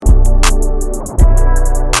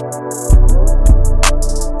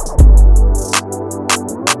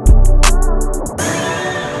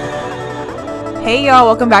Hey y'all,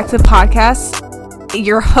 welcome back to the podcast.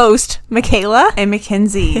 Your host, Michaela. And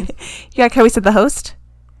Mackenzie. You like how we said the host?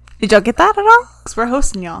 Did y'all get that at all? Because we're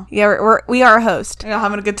hosting y'all. Yeah, we are a host. Are y'all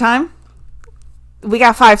having a good time? We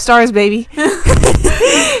got 5 stars, baby.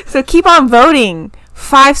 So keep on voting.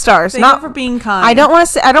 5 stars. Thank you for being kind. I don't want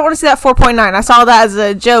to say that 4.9. I saw that as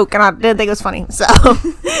a joke and I didn't think it was funny. So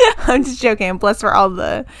I'm just joking. Bless for all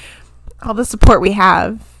the support we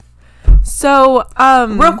have. So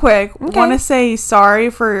real quick, okay. want to say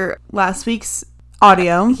sorry for last week's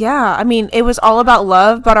audio. Yeah, I mean, it was all about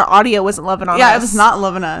love, but our audio wasn't loving on us. Yeah, it was not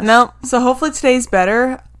loving us. Nope. So hopefully today's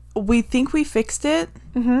better. We think we fixed it.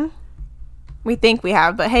 Mm-hmm. We think we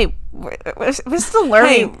have, but hey, we're still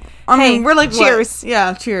learning. I mean, we're like, cheers. What?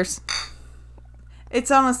 Yeah, cheers.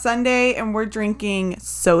 It's on a Sunday, and we're drinking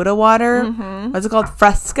soda water. Mm-hmm. What's it called?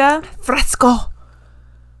 Fresca? Fresco.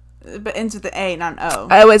 But ends with the A, not an O.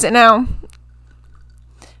 Oh, is it now?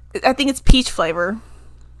 I think it's peach flavor.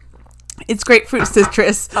 It's grapefruit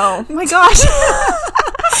citrus. Oh my gosh.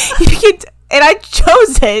 And I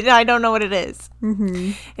chose it, and I don't know what it is.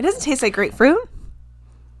 Mm-hmm. It doesn't taste like grapefruit.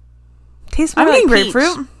 Tastes I'm more like eating peach.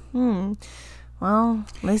 grapefruit. Well,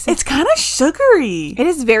 It's kind of sugary. it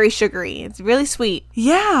is very sugary. It's really sweet.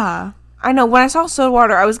 Yeah. I know. When I saw soda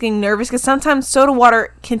water, I was getting nervous because sometimes soda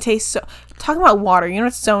water can taste so... Talking about water, you know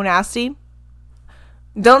what's so nasty?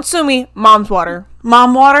 Don't sue me. Mom's water.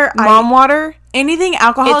 Mom water. Water. Anything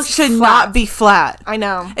alcoholic It's should flat. not be flat. I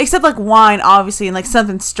know. Except like wine, obviously, and like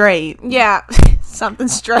something straight. Yeah. Something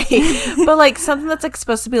straight. But like something that's like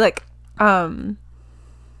supposed to be like Like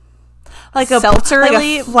a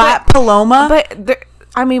seltzer-y, flat Paloma.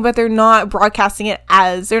 But they're not broadcasting it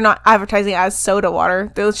as, they're not advertising it as soda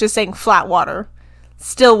water. They're just saying flat water.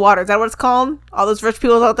 Still water. Is that what it's called? All those rich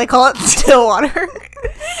people, what they call it? Still water.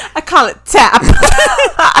 I call it tap.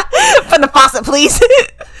 From the faucet, please.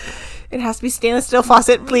 It has to be stainless steel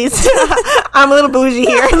faucet, please. I'm a little bougie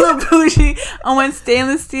here. A little bougie. I went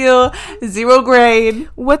stainless steel, 0 grade.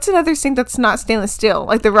 What's another thing that's not stainless steel?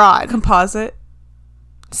 Like the rod. Composite.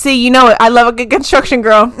 See, you know it. I love a good construction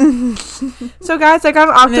girl. So, guys, I got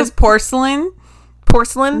an And it's porcelain.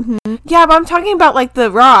 porcelain. Mm-hmm. Yeah, but I'm talking about like the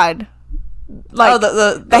rod. Like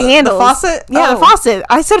the handle. The faucet? Yeah, the faucet.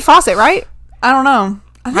 I said faucet, right? I don't know.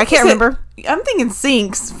 I can't remember. I'm thinking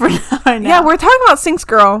sinks for now. Yeah, we're talking about sinks,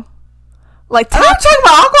 girl. Like I'm not talking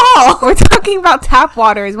about alcohol. We're talking about tap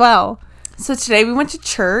water as well. So today we went to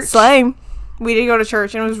church. Slay. We did go to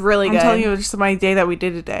church and it was really good. I'm telling you, just my day that we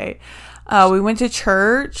did today. We went to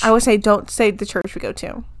church. I would say don't say the church we go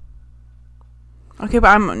to. Okay,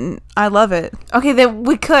 but I love it. Okay, then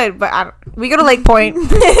we could, but we go to Lake Point.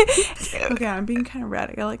 Okay, I'm being kind of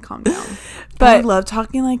rad. I gotta like calm down. But I love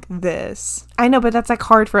talking like this. I know, but that's like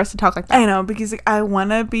hard for us to talk like that. I know, because like I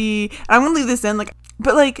wanna be. I'm gonna leave this in. Like,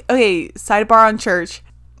 but like, okay, sidebar on church.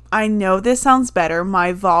 I know this sounds better.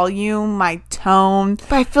 My volume, my tone.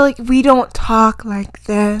 But I feel like we don't talk like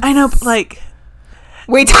this. I know, but like.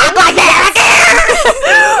 We talk like that.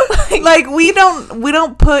 Like we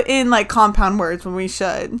don't put in like compound words when we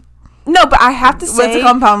should. No, but I have to say, what's a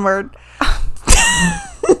compound word?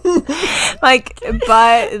 Like,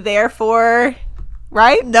 but therefore,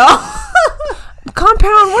 right? No.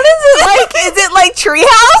 Compound. What is it like? Is it like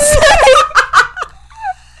treehouse?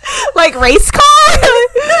 Like race car?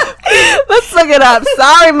 Let's look it up.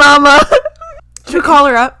 Sorry, Mama. Should we call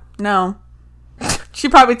her up? No. She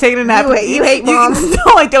probably taking a nap. You hate Mom.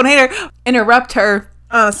 No, I don't hate her. Interrupt her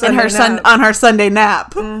on her Sunday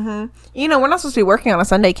nap. Mm-hmm. You know, we're not supposed to be working on a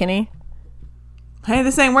Sunday, Kenny. Hey,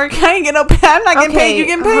 this ain't work. I ain't getting no pay. I'm not getting paid. You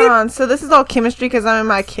getting paid? Hold on. So this is all chemistry because I'm in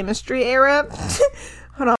my chemistry era.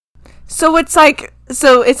 Hold on. So it's like,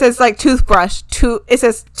 so it says like toothbrush. It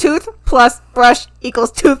says tooth plus brush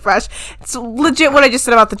equals toothbrush. It's legit what I just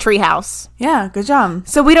said about the treehouse. Yeah, good job.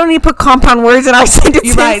 So we don't need to put compound words in our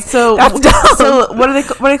sentences. You're right. So that's dumb. So what are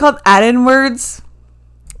they called? Add-in words?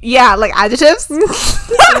 Yeah, like adjectives.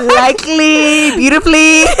 Likely,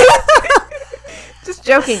 beautifully. Just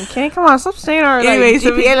joking. Kenny, come on, stop saying our anyway, like,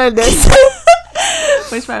 GPA like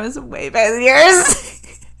this. Which mine was way better than yours.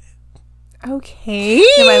 Okay.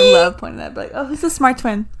 And I love pointing at like, oh, who's the smart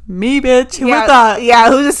twin? Me, bitch. Who would have thought? Yeah,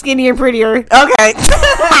 who's a skinnier, prettier? Okay.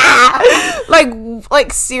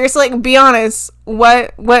 like seriously, like be honest.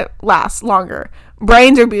 What lasts longer,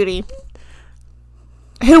 brains or beauty?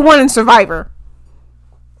 Who won in Survivor?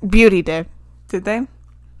 Beauty did. Did they? I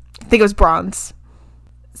think it was bronze.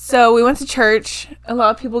 So we went to church. A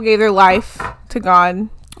lot of people gave their life to God,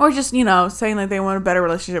 or just saying like they want a better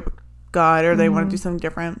relationship with God, or they want to do something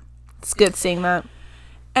different. It's good seeing that.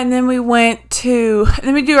 And then we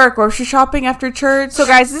do our grocery shopping after church. So,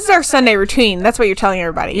 guys, this is our Sunday routine. That's what you're telling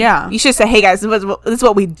everybody. Yeah. You should say, hey, guys, this is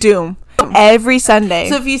what we do every Sunday.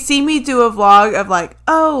 So if you see me do a vlog of like,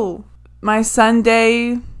 oh, my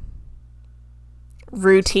Sunday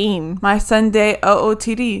routine. My Sunday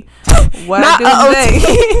OOTD. What Not I do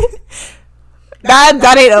today.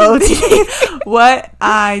 That ain't OOTD. What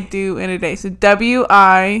I do in a day. So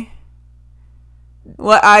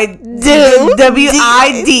what I do.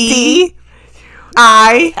 WID.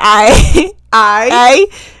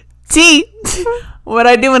 T. What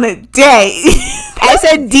I do in a day. I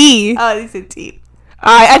said D. Oh, you said T.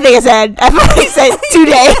 I think I probably said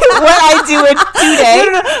today. What I do in today.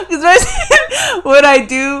 No. Because I said what I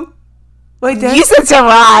do. Wait, you said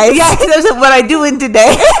surprise. Yeah, because I said what I do in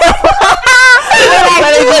today.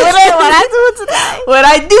 What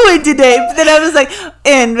I do in today. But then I was like,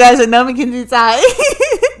 but I said, no, we can decide.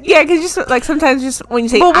 Yeah, because just like sometimes just when you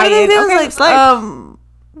say what I I do okay, is like,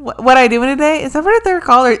 what I do in a day? Is that what they're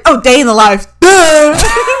called? Day in the life.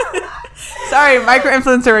 Sorry, micro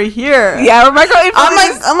influencer right here. Yeah, we're micro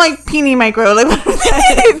influencers. I'm like peony micro. Like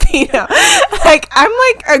like I'm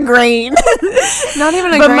like a grain. Not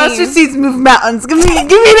even a but grain. mustard seeds move mountains. Give me an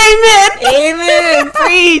amen. Amen.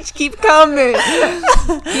 Preach. Keep coming.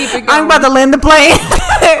 Keep it going. I'm about to land the plane.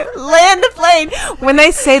 Land the plane. When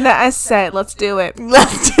they say that, I said, let's do it.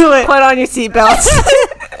 Let's do it. Put on your seatbelts.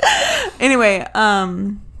 Anyway,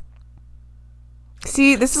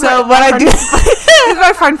 see, this is so what I do. This is what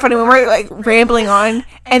I find funny when we're like rambling on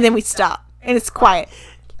and then we stop and it's quiet.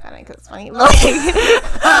 I think it's funny.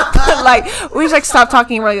 But like we just like stop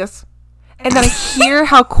talking and we're like this, and then I hear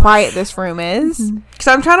how quiet this room is. Because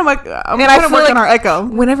I'm trying to work on our echo.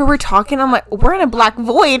 Whenever we're talking, I'm like, we're in a black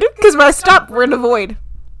void. Because when I stop, we're in a void.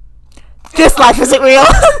 This life isn't real.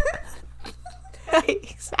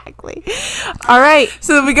 Exactly. All right.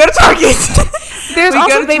 So we go to Target. There's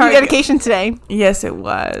also baby dedication today. Yes, it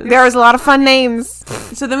was. There was a lot of fun names.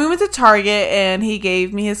 So then we went to Target and he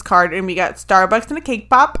gave me his card and we got Starbucks and a cake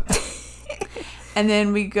pop. And then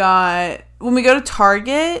when we go to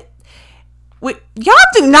Target, y'all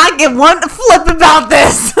do not get one flip about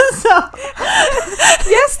this.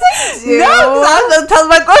 Yes, they do. No, I'm going to tell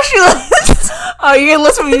my grocery list. Oh, you're going to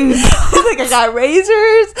listen to me. Like I got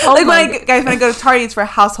razors. Oh like when I go to Target, it's for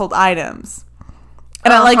household items.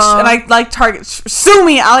 And I like Target. Sue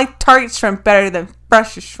me. I like Target shrimp better than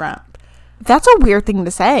fresh shrimp. That's a weird thing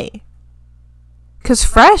to say. Because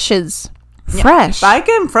fresh is fresh. But I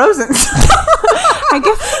get them frozen. I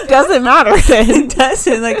guess it doesn't matter then. It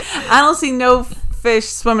doesn't. Like I don't see no fish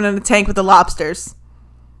swimming in the tank with the lobsters.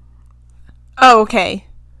 Oh, okay.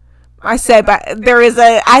 I said, but there is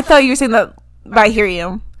I thought you were saying that, but I hear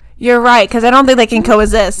you. You're right, because I don't think they can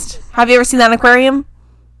coexist. Have you ever seen that aquarium?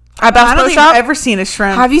 At Bass I don't Pro think Shop? I've ever seen a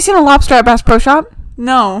shrimp. Have you seen a lobster at Bass Pro Shop?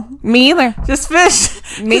 No. Me either. Just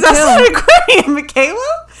fish. Me too. That's not an aquarium,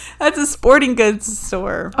 Michaela. That's a sporting goods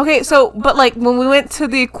store. Okay, so, but like when we went to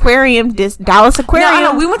the aquarium, Dallas Aquarium.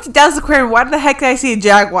 No, we went to Dallas Aquarium. Why the heck did I see a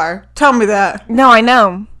jaguar? Tell me that. No, I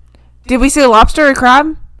know. Did we see a lobster or a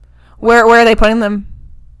crab? Where are they putting them?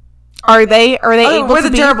 Are they able where to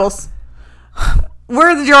the gerbils? Where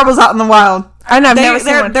are the gerbils out in the wild? I know. I've never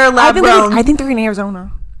seen one. They're lab grown. I think they're in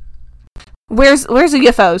Arizona. Where's the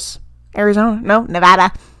UFOs? Arizona? No,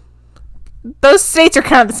 Nevada. Those states are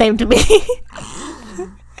kind of the same to me.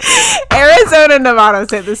 Arizona and Nevada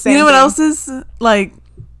say the same. You know what else is like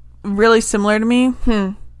really similar to me?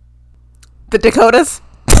 The Dakotas.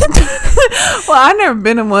 Well, I've never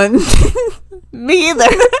been in one. Me either.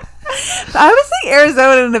 I would say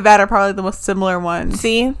Arizona and Nevada are probably the most similar ones.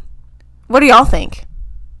 See? What do y'all think?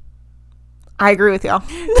 I agree with y'all.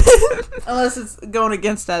 Unless it's going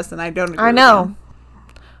against us, and I don't agree. I know.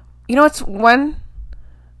 You know what's one?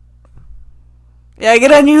 Yeah,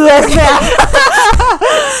 get on U.S. map.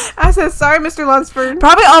 I said, sorry, Mr. Lunsford.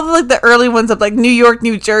 Probably all the, like the early ones of like New York,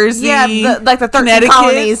 New Jersey. Yeah, like the 13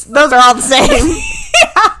 colonies. Those are all the same.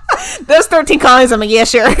 Those 13 colonies, I'm like, yeah,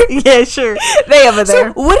 sure. Yeah, sure. They over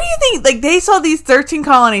there. So, what do you think? Like, they saw these 13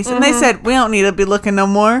 colonies, and they said, we don't need to be looking no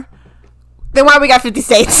more. Then why we got 50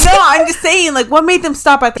 states? No, I'm just saying, like, what made them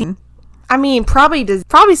stop at the... I mean, probably.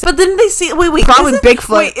 But didn't they see... Wait. Probably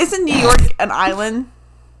Bigfoot. Wait, isn't New York an island?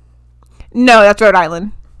 No, that's Rhode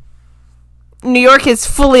Island. New York is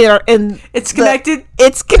fully in... It's connected?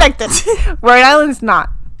 It's connected. Rhode Island's not.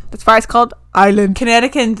 That's why it's called island.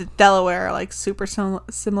 Connecticut and Delaware are, like, super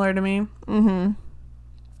similar to me. Mm-hmm.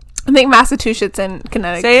 I think Massachusetts and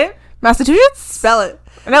Connecticut. Say it? Massachusetts? Spell it.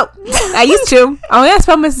 No, I used to. Oh, yeah,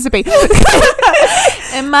 spell Mississippi.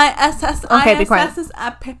 M-I-S-S-I-S-S-S-I-P-P. Okay, be quiet.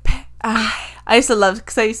 I used to love it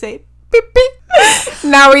because I used to say beep, beep.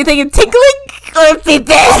 Now were you thinking tinkling or beep,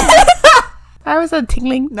 beep? I was a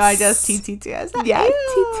tingling. No, I just TTT. Yeah,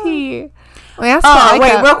 TT.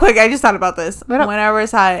 Wait, real quick. I just thought about this.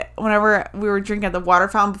 Whenever we were drinking at the water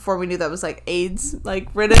fountain before we knew that was like AIDS, like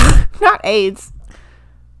ridden. Not AIDS.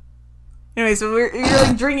 Anyway, so you're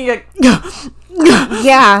like drinking like.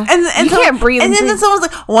 Yeah, and you can't breathe. And then someone's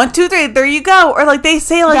like 1, 2, 3, there you go, or like they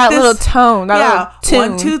say like that this little tone. That little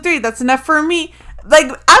tune. 1, 2, 3. That's enough for me. Like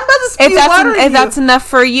I'm about to spew water. If that's enough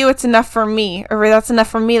for you, it's enough for me. Or if that's enough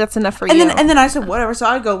for me, that's enough for you. And then I said whatever. So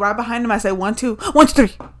I go right behind him. I say 1, 2, 1, 2,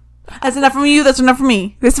 3. That's enough for you. That's enough for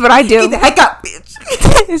me. This is what I do. Get the heck up, bitch.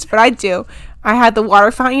 This is what I do. I had the water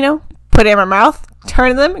fountain, put it in my mouth,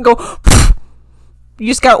 turn them, and go. You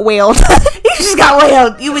just got whaled. You just got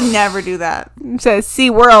whaled. You would never do that. It says, "See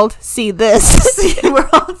world, see this." See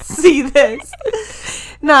world, see this.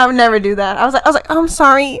 No, I would never do that. I was like, oh, I'm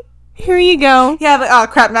sorry. Here you go. Yeah, but oh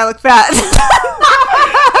crap, now I look fat.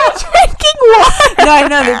 Drinking water. No, I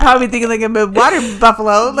know they're probably thinking like I'm a water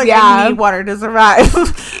buffalo. Like I need water to survive.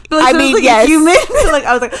 But like, I mean, like yes. a human. Like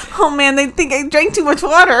I was like, oh man, they think I drank too much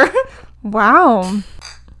water. Wow.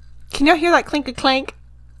 Can y'all hear that clink clank?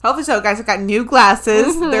 Hopefully so, guys. I got new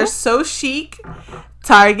glasses. Mm-hmm. They're so chic.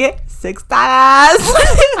 Target $6.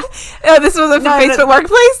 Oh, this was from Facebook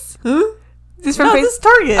Marketplace? Huh? This from this is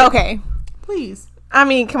Target. Okay. Please. I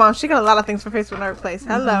mean, come on. She got a lot of things for Facebook Marketplace.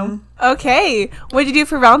 Hello. Mm-hmm. Okay. What did you do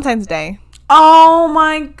for Valentine's Day? Oh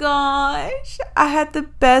my gosh. I had the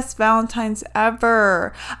best Valentine's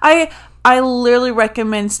ever. I literally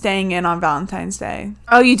recommend staying in on Valentine's Day.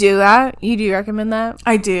 Oh, you do that? You do recommend that?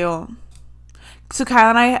 I do. So Kyle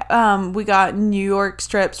and I, we got New York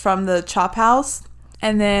strips from the Chop House.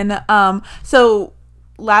 And then, so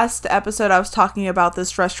last episode I was talking about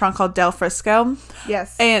this restaurant called Del Frisco.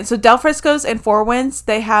 Yes. And so Del Frisco's and Four Winds,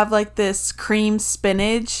 they have like this cream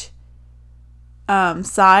spinach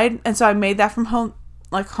side. And so I made that from home,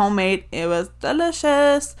 like homemade. It was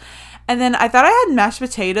delicious. And then I thought I had mashed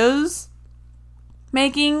potatoes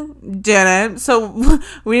making. Didn't. So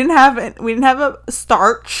we didn't have a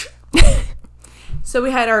starch. So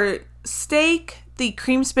we had our steak, the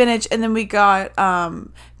cream spinach, and then we got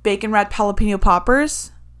bacon wrapped jalapeno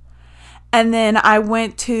poppers. And then I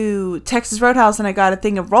went to Texas Roadhouse and I got a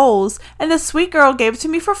thing of rolls. And the sweet girl gave it to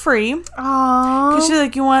me for free. Aww. Because she's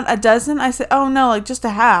like, you want a dozen? I said, oh no, like just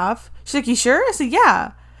a half. She's like, you sure? I said,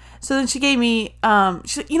 yeah. So then she gave me,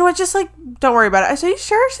 she's like, you know what, just like, don't worry about it. I said, you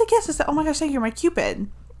sure? She's like, yes. I said, oh my gosh, you're my Cupid.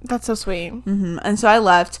 That's so sweet. Mm-hmm. And so I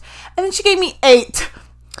left. And then she gave me 8.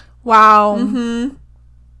 Wow. Mm-hmm.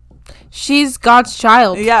 She's God's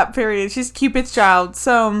child. Yeah, period. She's Cupid's child.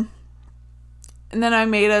 So, and then I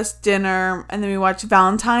made us dinner, and then we watched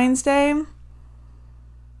Valentine's Day.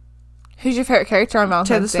 Who's your favorite character on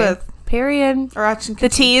Valentine's Day? Taylor Swift. Period. Or Ashton Kutcher. The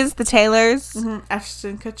T's, the Taylors. Mm-hmm.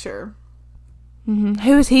 Ashton Kutcher. Mm-hmm.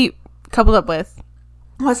 Who is he coupled up with?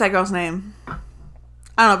 What's that girl's name? I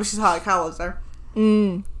don't know, but she's hot. Kyle lives there.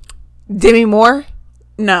 Demi Moore?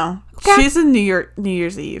 No. Okay. She's in New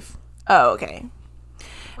Year's Eve. Oh, okay.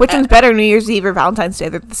 Which one's better, New Year's Eve or Valentine's Day?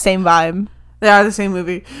 They're the same vibe. They are the same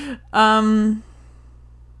movie.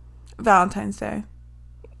 Valentine's Day.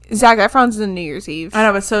 Zac Efron's in New Year's Eve. I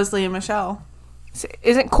know, but so is Leah Michelle.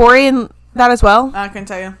 Isn't Corey in that as well? I couldn't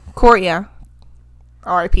tell you. Corey, yeah.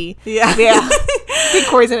 R.I.P. Yeah. Yeah. I think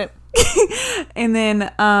Corey's in it. And then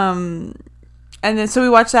so we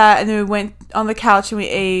watched that, and then we went on the couch and we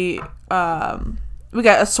ate, we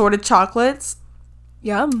got assorted chocolates.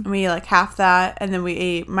 Yum. And we ate like half that, and then we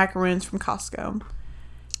ate macaroons from Costco.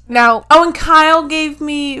 Now, and Kyle gave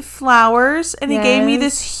me flowers, and he gave me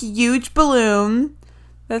this huge balloon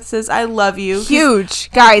that says "I love you." Huge,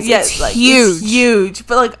 guys. Yes, it's like, huge. It's huge.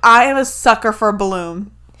 But like, I am a sucker for a balloon.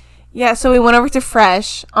 Yeah, so we went over to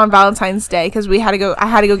Fresh on Valentine's Day because I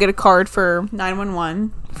had to go get a card for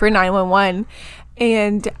 911. For 911,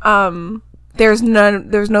 and there's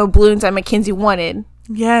no balloons that Mackenzie wanted.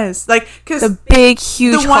 Yes, like because the big,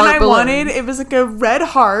 huge the one I balloon. wanted, it was like a red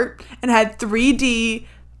heart and had 3D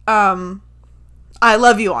 "I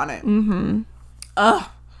love you" on it. Mm-hmm. Ugh.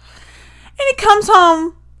 And he comes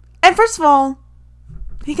home, and first of all,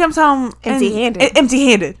 he comes home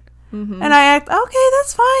empty-handed. Mm-hmm. And I act, okay,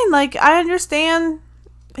 that's fine. Like, I understand.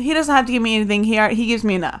 He doesn't have to give me anything. He gives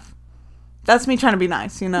me enough. That's me trying to be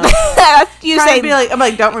nice, you know. You trying say to be like, I'm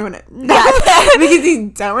like, don't ruin it. Yeah. Because he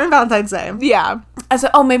don't ruin Valentine's Day. Yeah. I said,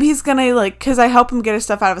 oh, maybe he's gonna like, because I help him get his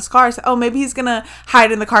stuff out of his car. I said, oh, maybe he's gonna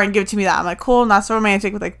hide in the car and give it to me. That I'm like, cool, not so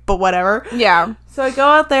romantic, but whatever. Yeah. So I go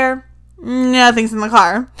out there. Nothing's in the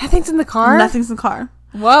car. Nothing's in the car. Nothing's in the car.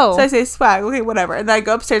 Whoa. So I say, swag, okay, whatever. And then I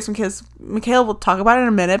go upstairs because Michaela will talk about it in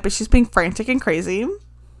a minute, but she's being frantic and crazy.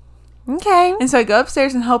 Okay. And so I go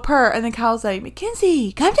upstairs and help her. And then Kyle's like,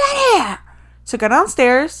 Mackenzie, come down here. So I go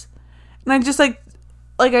downstairs. And I just like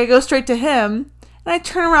I go straight to him. And I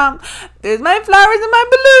turn around. There's my flowers and my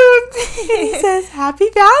balloons. And he says, Happy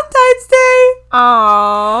Valentine's Day.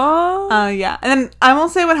 Aww. Yeah. And then I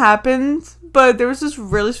won't say what happened. But there was this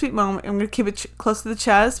really sweet moment. I'm going to keep it close to the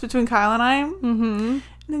chest between Kyle and I. Mm-hmm. And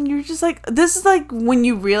then you're just like, this is like when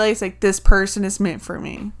you realize like this person is meant for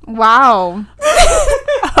me. Wow.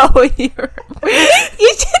 Oh, you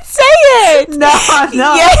should say it. No.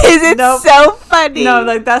 Yes, it's so funny. No,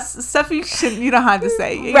 like that's stuff you don't have to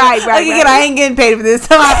say. Right. Again, I ain't getting paid for this.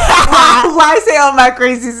 So why say all my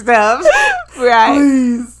crazy stuff? Right.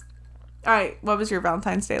 Please. All right. What was your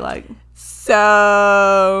Valentine's Day like?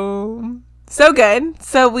 So good.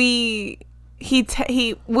 So when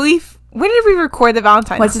did we record the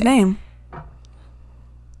Valentine's What's Day? his name?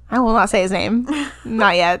 I will not say his name.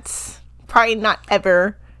 Not yet. Probably not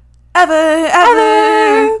ever.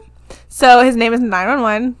 Ever. So his name is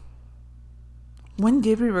 911. When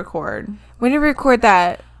did we record? When did we record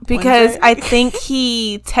that? Because Wednesday? I think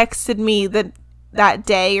he texted me that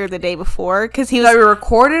day or the day before. Because he was... That we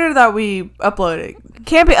recorded or that we uploaded?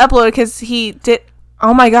 Can't be uploaded because he did...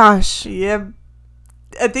 Oh my gosh. Yeah.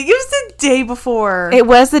 I think it was the day before. It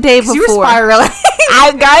was the day before. You were spiraling.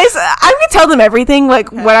 I'm gonna tell them everything,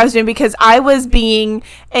 like what I was doing, because I was being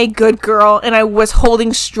a good girl and I was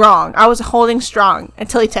holding strong. I was holding strong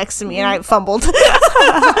until he texted me and I fumbled.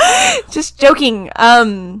 Just joking.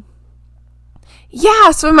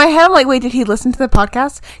 Yeah. So in my head, I'm like, wait, did he listen to the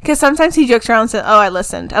podcast? Because sometimes he jokes around and says, "Oh, I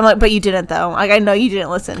listened." I'm like, but you didn't though. Like I know you didn't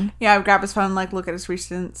listen. Yeah, I would grab his phone, like look at his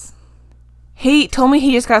recents. He told me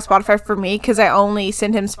he just got Spotify for me because I only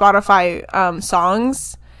send him Spotify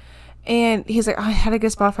songs. And he's like, oh, I had to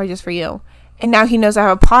get Spotify just for you. And now he knows I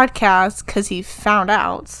have a podcast because he found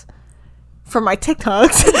out from my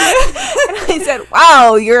TikToks. And I said,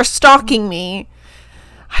 wow, you're stalking me.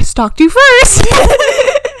 I stalked you first.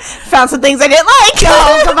 Found some things I didn't like.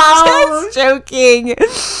 Oh, come on. Just joking.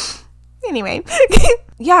 Anyway.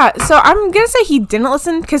 Yeah, so I'm going to say he didn't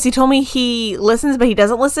listen because he told me he listens, but he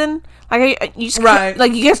doesn't listen. Like, you just right.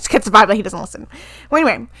 Like, you just get the vibe that he doesn't listen. Well,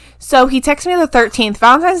 anyway, so he texted me on the 13th.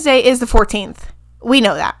 Valentine's Day is the 14th. We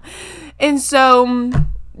know that. And so,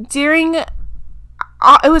 it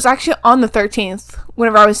was actually on the 13th,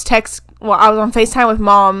 whenever I was I was on FaceTime with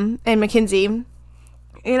Mom and Mackenzie.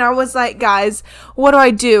 And I was like, guys, what do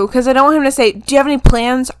I do? Because I don't want him to say, do you have any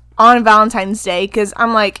plans on Valentine's Day? Because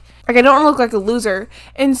I'm like, I don't want to look like a loser.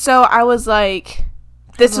 And so I was like,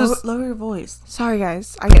 lower your voice. Sorry,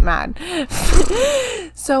 guys. I get mad.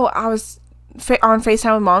 So I was on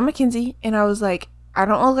FaceTime with Mom and Mackenzie, and I was like, I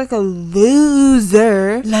don't look like a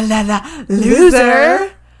loser.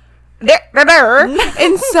 Loser.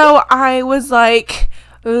 And so I was like,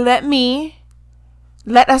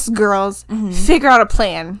 let us girls figure out a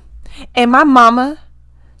plan. And my mama,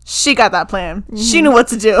 she got that plan. She knew what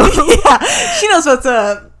to do. Yeah, she knows what's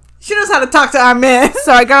up. She knows how to talk to our men.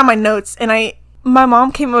 So I got on my notes, and my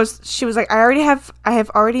mom she was like, I have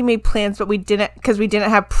already made plans, but we didn't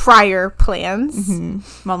have prior plans.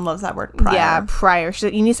 Mm-hmm. Mom loves that word, prior. Yeah, prior. She's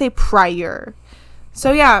like, you need to say prior.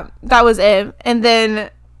 So yeah, that was it. And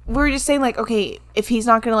then we were just saying like, okay, if he's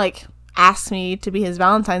not gonna like ask me to be his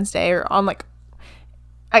Valentine's Day or on like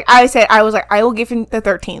I was like, I will give him the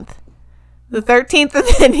 13th. The 13th,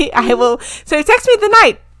 and then I will. So he texted me the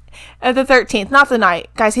night of the 13th, not the night,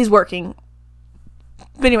 guys. He's working.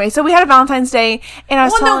 But anyway, so we had a Valentine's Day, and I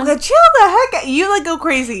was telling... no, chill the heck. You like go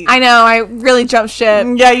crazy. I know, I really jumped ship.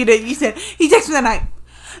 Yeah, you did. You said he texted me that night.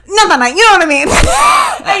 Not that night. You know what I mean?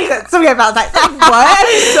 And you said, so we had Valentine's. What?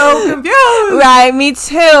 I'm so confused. Right, me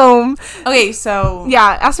too. Okay, so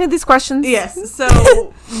yeah, ask me these questions. Yes.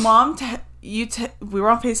 So Mom, we were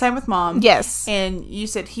on FaceTime with Mom. Yes. And you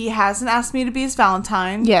said he hasn't asked me to be his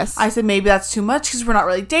Valentine. Yes. I said maybe that's too much because we're not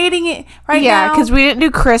really dating it right now. Yeah, because we didn't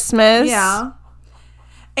do Christmas. Yeah.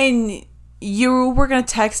 And you were going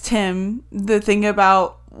to text him the thing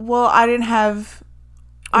about, well,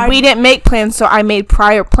 we didn't make plans, so I made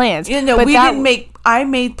prior plans. Yeah, no, I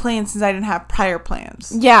made plans since I didn't have prior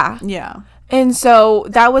plans. Yeah. Yeah. And so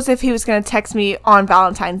that was if he was going to text me on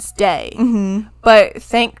Valentine's Day. Mm-hmm. But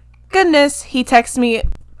thank goodness he texted me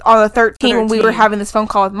on the 13th when we were having this phone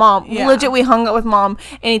call with Mom. Yeah. Legit, we hung up with Mom,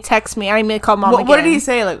 and he texted me. I immediately called Mom again. What did he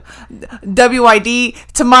say? Like, WID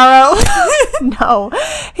tomorrow? No.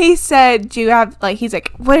 He said, do you have, like, he's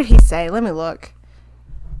like, what did he say? Let me look.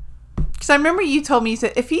 Because I remember you told me, you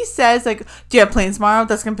said, if he says, like, do you have plans tomorrow?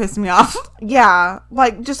 That's going to piss me off. Yeah.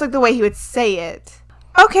 Like, just like the way he would say it.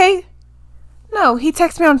 Okay. No, he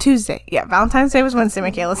texted me on Tuesday. Yeah, Valentine's Day was Wednesday,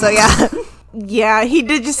 Michaela. So, yeah. Yeah, he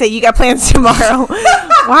did just say, you got plans tomorrow.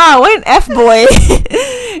 Wow, what an F-boy.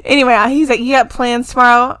 Anyway, he's like, you got plans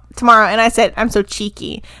tomorrow? And I said, I'm so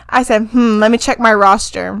cheeky. I said, let me check my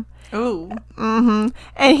roster. Ooh. Mm-hmm.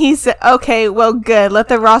 And he said, okay, well, good. Let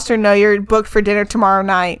the roster know you're booked for dinner tomorrow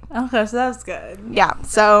night. Okay, so that's good. Yeah,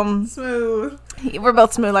 so... Smooth. We're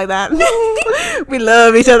both smooth like that. We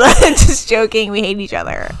love each other. Just joking. We hate each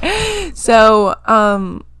other. So,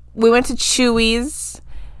 we went to Chewy's,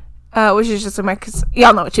 which is just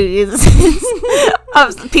y'all know what Chewy's is.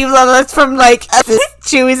 People that's from like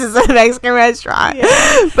Chewy's is a Mexican restaurant,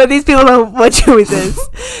 yeah. But these people know what Chewy's is.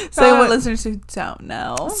 So listeners who don't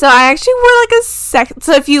know. So I actually wore like a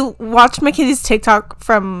So if you watch Mackenzie's TikTok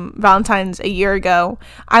from Valentine's a year ago,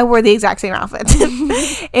 I wore the exact same outfit.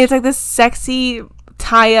 It's like this sexy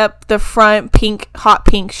tie up the front hot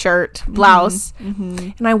pink shirt blouse,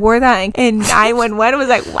 and I wore that, and I when was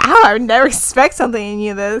like, wow, I would never expect something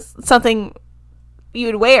you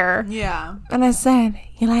would wear. Yeah. And I said,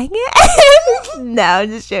 you like it? No, I'm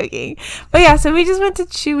just joking. But yeah, so we just went to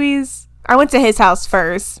Chewy's. I went to his house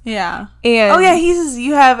first. Yeah. And he says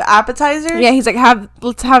you have appetizers? Yeah, he's like,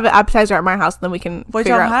 let's have an appetizer at my house, and then we can what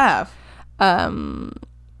y'all have?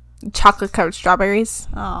 Chocolate covered strawberries.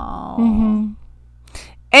 Oh. Mm-hmm.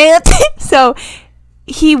 And so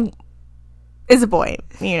he is a boy,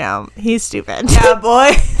 he's stupid. Yeah,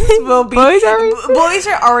 boys will be. Boys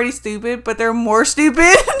are already stupid, but they're more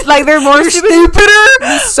stupid. Like they're more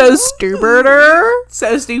stupider. So stupider.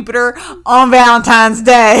 So stupider on Valentine's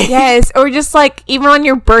Day. Yes, or just like even on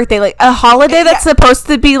your birthday, like a holiday that's supposed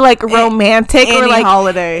to be like romantic or like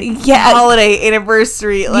holiday. Yeah, holiday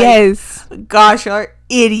anniversary. Like, yes. Gosh, y'all are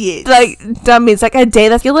idiots. Like dummies. Like a day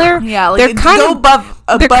that's regular. Yeah, like they're kind of above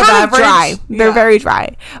they're kind average. Of dry. They're very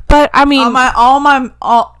dry. But I mean, all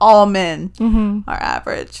men are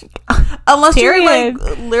average, unless you're like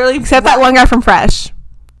literally except that one guy from Fresh,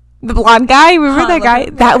 the blonde guy. Remember that guy?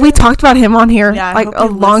 That we talked about him on here like a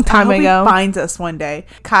long time ago. He finds us one day.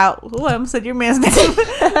 Kyle, I almost said your man's name.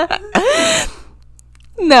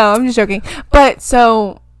 No, I'm just joking. But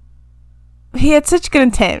so he had such good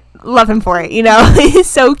intent. Love him for it. He's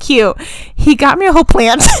so cute. He got me a whole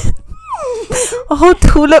plant. A whole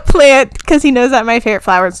tulip plant, because he knows that my favorite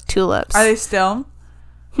flower is tulips. Are they still?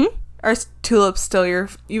 Are tulips still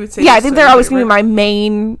you would say? Yeah, I think they're always going to be my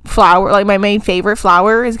main flower. Like my main favorite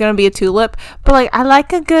flower is going to be a tulip. But like I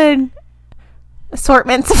like a good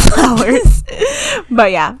assortment of flowers.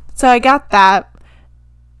 But yeah, so I got that.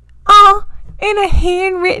 Oh, and a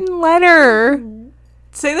handwritten letter.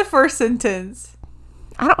 Say the first sentence.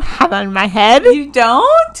 I don't have that in my head. You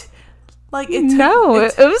don't? Like it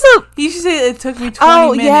took, it was a. You should say it took me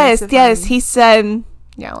 20 minutes. Oh yes. He said,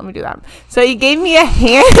 yeah. Let me do that. So he gave me a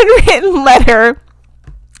handwritten letter,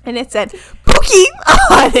 and it said "Pookie"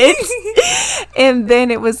 on it. And then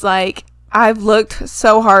it was like, I've looked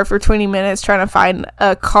so hard for 20 minutes trying to find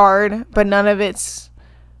a card, but none of it's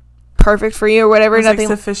perfect for you or whatever. Was nothing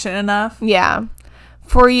sufficient enough. Yeah,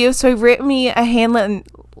 for you. So he wrote me a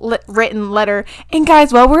written letter, and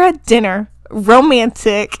guys, while we're at dinner,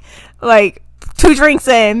 romantic. Like 2 drinks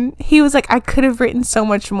in, he was like, I could have written so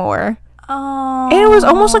much more. Oh. And it was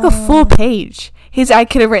almost like a full page. I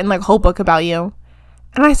could have written like a whole book about you.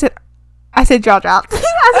 And I said jaw drop. Jaw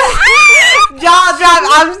drop.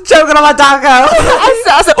 I'm choking on my taco.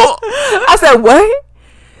 I said what?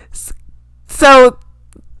 So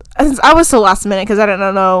since I was so last minute because I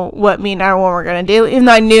didn't know what me and Aaron were gonna do, even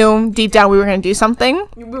though I knew deep down we were gonna do something.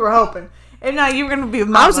 We were hoping. If not, you were going to be with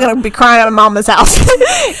Mama. I was going to be crying out of Mama's house.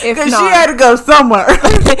 Because she had to go somewhere.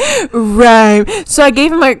 Right. So I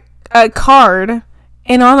gave him a card.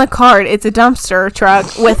 And on the card, it's a dumpster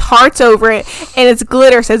truck with hearts over it. And it's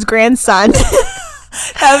glitter, says grandson.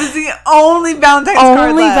 That was the only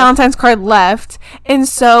Valentine's card left. And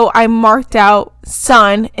so I marked out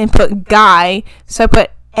son and put guy. So I put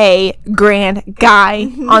a grand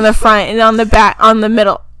guy on the front and on the back, on the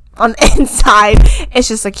middle. On the inside, it's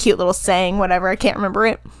just a cute little saying, whatever. I can't remember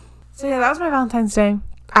it. So yeah, that was my Valentine's Day.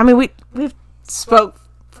 I mean, we've spoke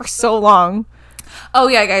for so long. Oh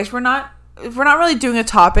yeah, guys, we're not really doing a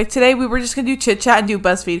topic today. We were just gonna do chit chat and do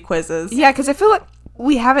BuzzFeed quizzes. Yeah, because I feel like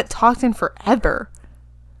we haven't talked in forever,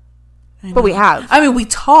 but we have. I mean, we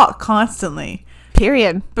talk constantly.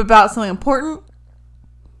 Period. But about something important.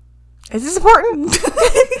 Is this important?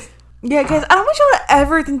 Yeah, guys, I don't want y'all to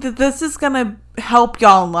ever think that this is gonna help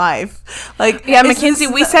y'all in life. Like, yeah, Mackenzie,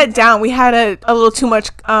 we sat down. We had a little too much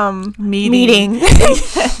meeting.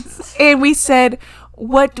 Yes. And we said,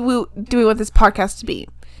 what do we want this podcast to be?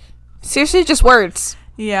 Seriously, just words.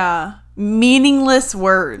 Yeah. Meaningless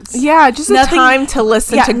words. Yeah, just time to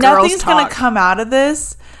listen to girls nothing's talk. gonna come out of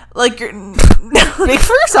this Like, you're... Speak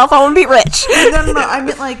for yourself. I want to be rich. No. I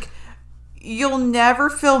mean, like, you'll never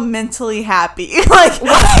feel mentally happy. Like,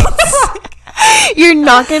 what? You're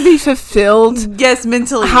not going to be fulfilled. Yes,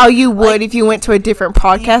 mentally. How you would if you went to a different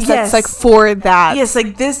podcast that's like for that. Yes,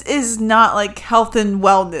 like this is not like health and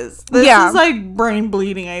wellness. This is like brain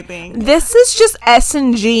bleeding, I think. This is just S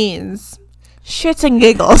and G's. Shits and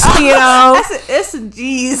giggles, you know? S and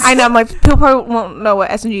G's. I know, like, people probably won't know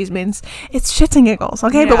what S and G's means. It's shits and giggles,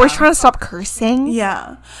 okay? But we're trying to stop cursing.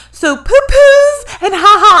 Yeah. So, poo-poos and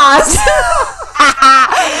ha-has.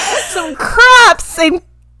 Some craps and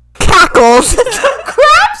cackles.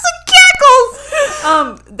 Craps and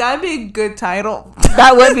cackles. That'd be a good title.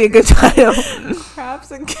 That would be a good title.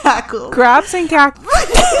 Craps and cackles. Craps and cackles.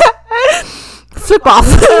 Flip off.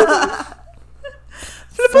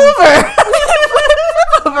 Flip over.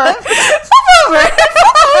 Flip over. Flip over. Flip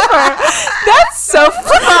over. That's so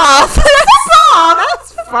flip off.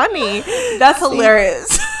 That's funny. That's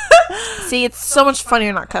hilarious. See, it's so much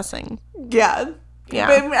funnier not cussing. Yeah.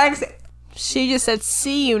 But she just said,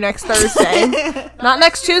 see you next Thursday. Not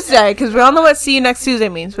next Tuesday, because we all know what see you next Tuesday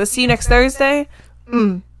means. But see you next Thursday?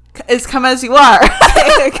 It's come as you are.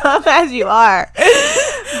 Come as you are.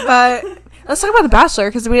 But let's talk about The Bachelor,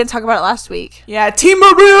 because we didn't talk about it last week. Yeah, Team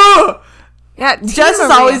Maria. Yeah, Jess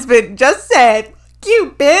has always been, just said,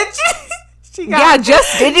 cute bitch.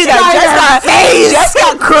 Jess did do that. Jess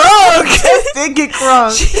got crunk. Jess did get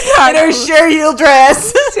crunk. In her Sherry Hill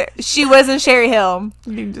dress. She was in Sherry Hill.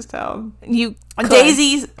 You can just tell.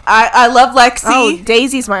 Daisy's. I love Lexi. Oh,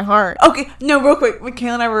 Daisy's my heart. Okay, no, real quick.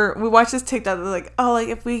 Michaela and I we watched this TikTok. They're like, oh, like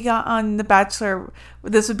if we got on The Bachelor,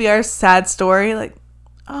 this would be our sad story. Like,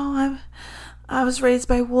 oh, I was raised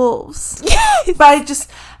by wolves.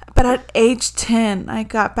 But at age 10, I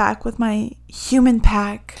got back with my human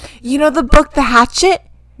pack. You know the book, The Hatchet?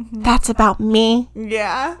 Mm-hmm. That's about me.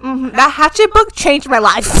 Yeah. Mm-hmm. That Hatchet book changed my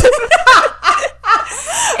life. The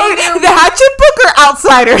Hatchet book or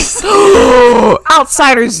Outsiders?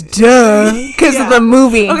 Outsiders, duh. Because of the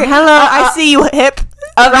movie. Okay. Hello, I see you, hip.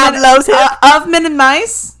 Of Men and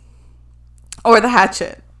Mice or The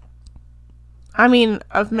Hatchet? I mean,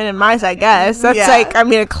 of Men and Mice, I guess. That's a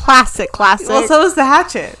classic. Well, so is The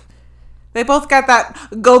Hatchet. They both got that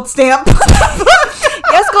gold stamp.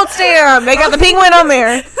 Yes, gold stamp. They got the penguin on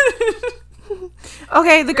there.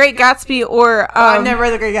 Okay, The Great Gatsby or... I never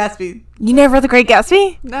read The Great Gatsby. You never read The Great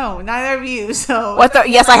Gatsby? No, neither of you, so... What the...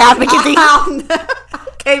 Yes, I have, Mackenzie.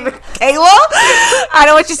 Okay, Kayla? I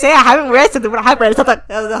know what you say. I haven't read something, but I have read something.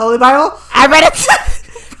 The Holy Bible? I read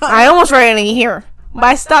it. I almost read it in here. But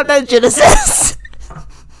I stopped at Genesis.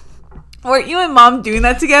 Were you and Mom doing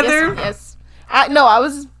that together? Yes. No, I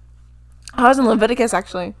was in Leviticus,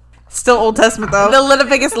 actually. Still Old Testament, though. The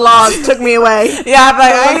Leviticus laws took me away. Yeah, but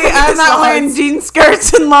I'm not wearing jean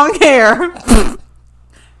skirts and long hair.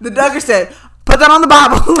 The Duggar said, put that on the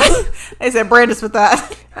Bible. They said, Brandis with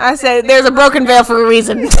that. I said, there's a broken veil for a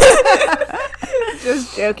reason.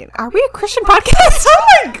 Just joking. Are we a Christian podcast? Oh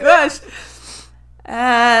my gosh.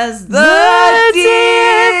 As the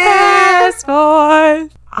deer pass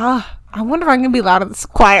forth. I wonder if I'm going to be loud in this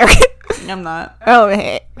choir. I'm not. Oh,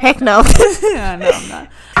 heck no. Yeah, no, I'm not.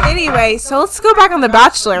 Anyway, so let's go back on The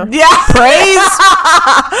Bachelor. Yeah. Praise.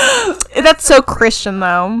 That's so Christian,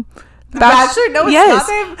 though. The Bachelor? No, it's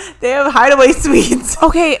not. They have hideaway suites.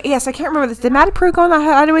 Okay, yes, I can't remember this. Did Maddie Prue go on that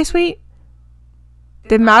hideaway suite?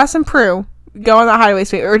 Did Madison Prue go on that hideaway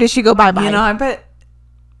suite? Or did she go bye-bye? You know, I bet.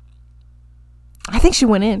 I think she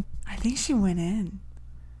went in. I think she went in.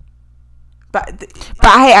 But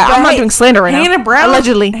I'm not doing slander right Hannah now. Brown,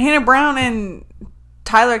 allegedly. Hannah Brown and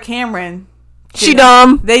Tyler Cameron. She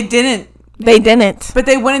dumb. They didn't. They didn't. But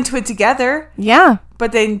they went into it together. Yeah.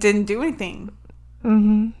 But they didn't do anything.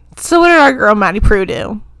 Mm-hmm. So what did our girl Maddie Prue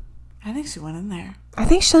do? I think she went in there. I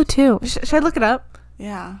think so too. Should I look it up?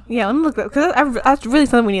 Yeah. Yeah, let me look it up. Because that's really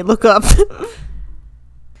something we need to look up.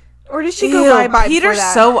 Or did she go bye-bye? Peter's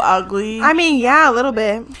so ugly. I mean, yeah, a little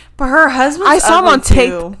bit. But her husband, I saw him on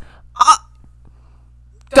tape.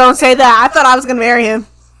 Don't say that. I thought I was gonna marry him.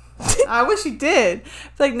 I wish he did.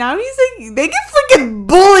 It's like now he's like they get freaking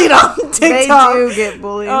bullied on TikTok. They do get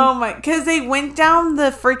bullied. Oh my! Because they went down the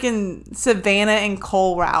freaking Savannah and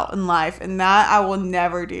Cole route in life, and that I will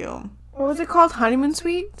never do. What was it called? Honeymoon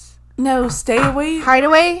suites? No, stay away.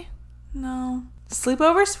 Hideaway? No,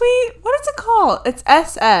 sleepover suite. What is it called? It's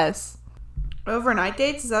SS. Overnight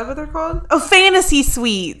dates? Is that what they're called? Oh, fantasy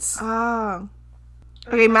suites. Oh.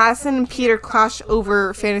 Okay, Madison and Peter clash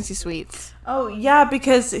over fantasy suites. Oh, yeah,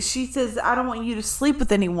 because she says, I don't want you to sleep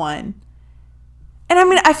with anyone. And I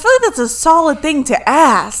mean, I feel like that's a solid thing to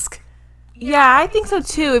ask. Yeah, I think so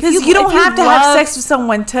too. Because you don't have to have sex with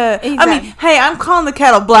someone to. Exactly. I mean, hey, I'm calling the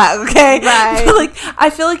kettle black, okay? Right. But like, I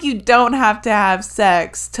feel like you don't have to have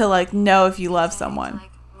sex to like know if you love someone.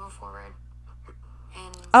 Like, move forward.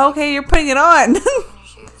 And Okay, you're putting it on. in your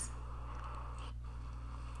shoes.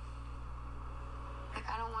 Like,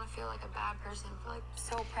 I don't want to feel like a bad person. I feel like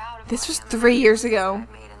so proud of This who I was am 3 and years the ago. choices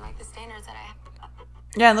I've made and like the standards that I have.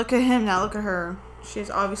 Yeah, look at him now. Look at her. She's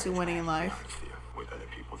obviously winning in life. With other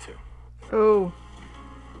people too. Oh,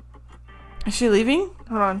 Is she leaving?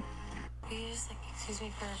 hold on. Will you just like excuse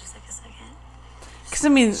me for just like a second? Because I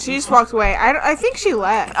mean, She just walked away. I think she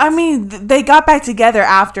left. I mean, they got back together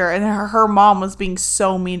after, and her mom was being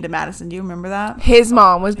so mean to Madison. Do you remember that? His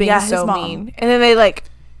mom was being Yeah, his so mom. mean, and then they like.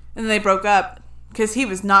 And then they broke up because he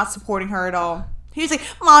was not supporting her at all. He was like,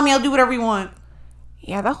 "Mommy, I'll do whatever you want."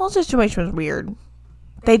 Yeah, that whole situation was weird.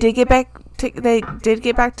 They did get back. They did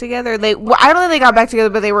get back together. I don't think they got back together,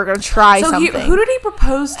 but they were gonna try So something. who did he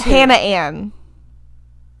propose to? Hannah Ann.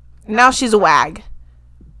 Now she's a wag.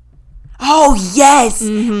 Oh yes.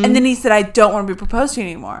 And then he said, "I don't want to be proposed to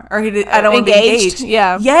anymore," or he did, "I don't want to be Engaged? engaged."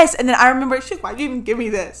 Yeah. Yes. And then I remember, she's like, "Why'd you even give me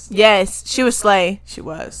this?" Yes, she was slay. She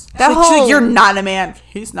was. That She's like, whole- "You're not a man."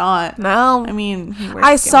 He's not. No, I mean, he wears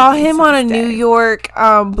I skinny saw jeans him to on a this New day. York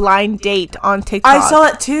blind date on TikTok. I saw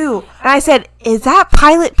it too. and I said, "Is that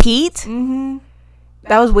Pilot Pete?" Mm-hmm.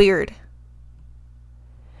 That was weird.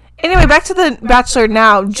 Anyway, back to the Bachelor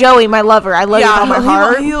now. Joey, my lover, I love you with all my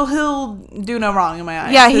heart. He'll do no wrong in my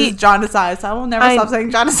eyes. Yeah, He's John Decides. I will never I- stop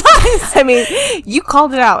saying John Decides. I mean, you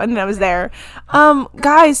called it out, and I was there.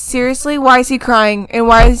 Guys, seriously, why is he crying? And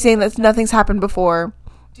why is he saying that nothing's happened before?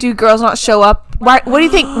 Do girls not show up? Why? What do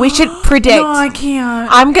you think? We should predict. No, I can't.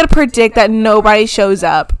 I'm gonna predict that nobody shows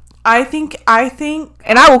up, I think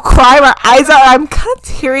and I will cry my eyes out. I'm kind of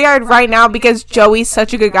teary-eyed right now because Joey's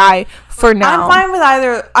such a good guy for now. I'm fine with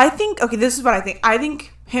either. I think, okay, this is what I think. I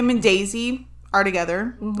think him and Daisy are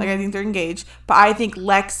together. Like, I think they're engaged. But I think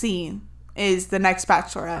Lexi is the next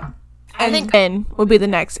Bachelorette. I think Jen will be the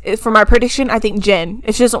next. For my prediction, I think Jen.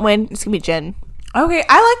 If she doesn't win, it's gonna be Jen. Okay,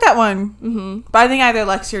 I like that one. Mm-hmm. But I think either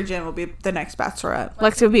Lexi or Jen will be the next Bachelorette.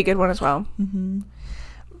 Lexi would be a good one as well. Mm-hmm.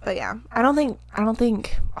 But yeah, I don't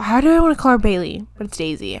think. How do I want to call her Bailey? But it's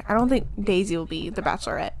Daisy. I don't think Daisy will be the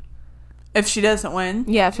Bachelorette. If she doesn't win.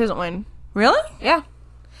 Yeah, if she doesn't win. Really? Yeah,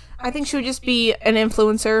 I think she would just be an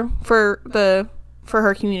influencer for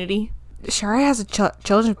her community. Shari has a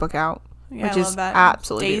children's book out, Yeah, which I is love that.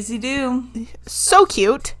 absolutely Daisy do. so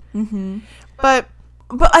cute. Mm-hmm. But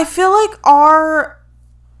I feel like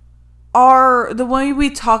the way we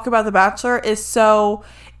talk about The Bachelor is so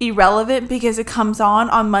irrelevant because it comes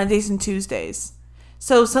on Mondays and Tuesdays.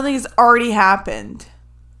 So something has already happened.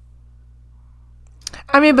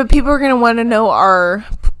 I mean, but people are gonna want to know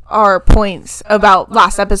our points about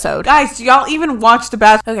last episode. Guys, do y'all even watch The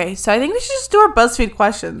Bachelor? Okay, so I think we should just do our BuzzFeed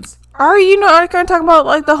questions. Are you not going to talk about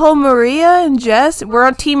like the whole Maria and Jess? We're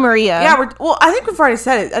on Team Maria. Yeah, I think we've already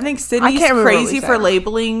said it. I think Sydney's can't remember what we crazy said. for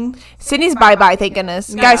labeling. Sydney's bye, thank goodness.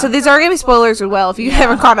 Yeah. Guys, so these are going to be spoilers as well if you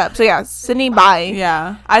haven't caught up. So yeah, Sydney, bye.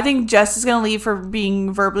 Yeah. I think Jess is going to leave for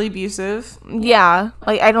being verbally abusive. Yeah,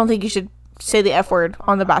 like I don't think you should say the F word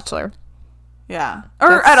on The Bachelor. Yeah.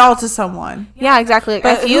 Or at all to someone. Yeah, exactly. Like,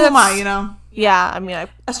 But I feel who am that's- I, you know? Yeah, I mean,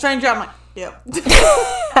 A stranger, I'm like, yep.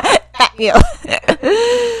 yeah.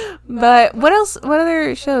 But what else? What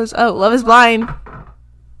other shows? Oh, Love is Blind.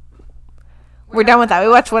 We're done with that. We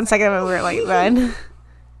watched 1 second and we were like done.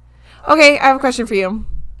 Okay, I have a question for you.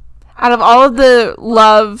 Out of all of the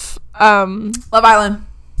Love Island.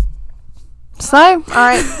 slime, all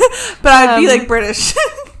right. But I'd be like British.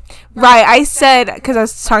 Right, I said, because I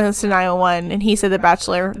was talking to 901, and he said The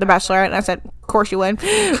Bachelorette, and I said, of course you would. But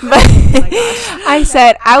I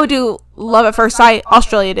said, I would do Love at First Sight,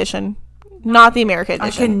 Australia edition, not the American I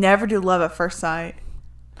edition. can never do Love at First Sight.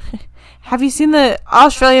 Have you seen the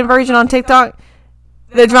Australian version on TikTok?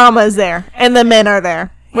 The drama is there, and the men are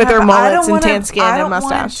there with their mullets and tan skin and mustache.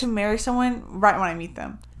 I don't want to marry someone right when I meet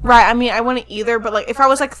them. Right, I mean, I wouldn't either, but like if I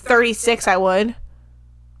was like 36, I would.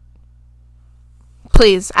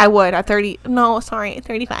 Please, I would at 30. No, sorry,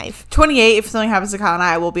 35. 28, if something happens to Kyle and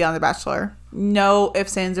I will be on The Bachelor. No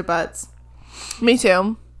ifs, ands, or buts. Me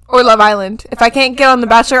too. Or Love Island. If I can't get on The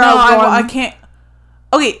Bachelor, No, I'll go I on. can't.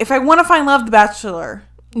 Okay, if I want to find Love, The Bachelor.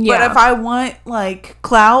 Yeah. But if I want like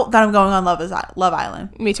clout, then I'm going on Love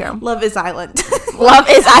Island. Me too. Love is Island. Love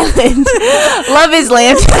is Island. Love is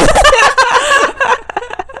land.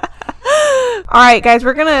 All right, guys,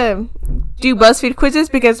 we're gonna do BuzzFeed quizzes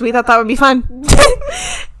because we thought that would be fun,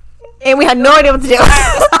 and we had no idea what to do.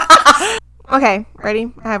 Okay,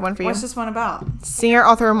 ready? I have one for you. What's this one about? Singer,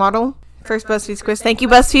 author, or model. First BuzzFeed quiz. Thank you,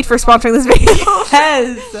 BuzzFeed, for sponsoring this video.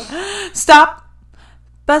 Yes. Stop.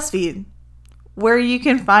 BuzzFeed, where you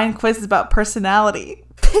can find quizzes about personality.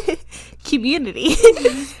 Community.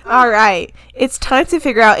 All right. It's time to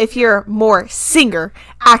figure out if you're more singer,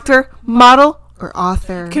 actor, model, or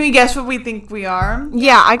author. Can we guess what we think we are?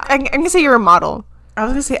 Yeah, I'm going to say you're a model. I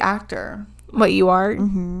was going to say actor. What you are?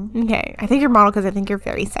 Mm-hmm. Okay. I think you're a model because I think you're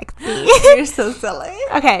very sexy. You're so silly.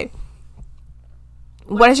 Okay.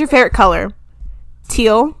 What is your favorite color?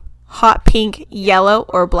 Teal, hot pink, yellow,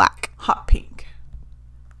 or black? Hot pink.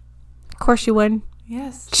 Of course you would.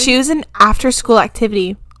 Yes. Choose an after-school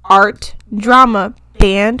activity. Art, drama,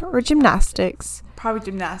 band, or gymnastics. Probably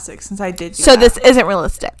gymnastics, since I did do So that. this isn't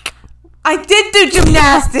realistic. I did do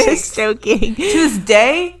gymnastics. Just joking. To this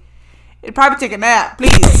day, it'd probably take a nap,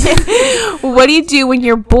 please. What do you do when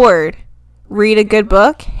you're bored? Read a good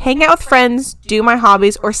book, hang out with friends, do my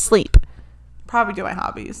hobbies, or sleep? Probably do my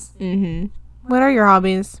hobbies. Mm-hmm. What are your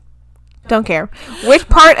hobbies? Don't care. Which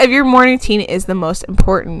part of your morning routine is the most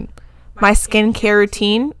important? My skincare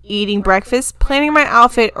routine, eating breakfast, planning my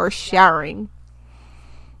outfit, or showering?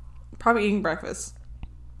 Probably eating breakfast.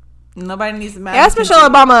 Nobody needs to Yes, Michelle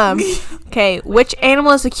Obama. Okay, which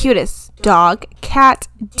animal is the cutest? Dog, cat,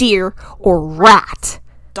 deer, or rat?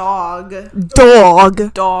 Dog.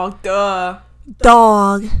 Dog. Dog, duh.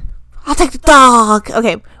 Dog. I'll take the dog.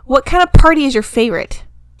 Okay, what kind of party is your favorite?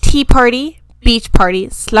 Tea party, beach party,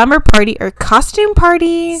 slumber party, or costume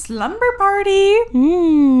party? Slumber party.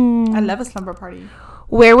 Hmm. I love a slumber party.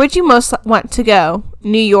 Where would you most want to go?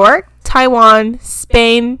 New York, Taiwan,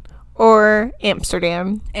 Spain, or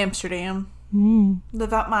Amsterdam? Amsterdam. Mm.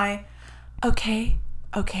 Live out my okay.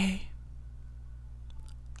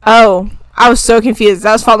 Oh, I was so confused.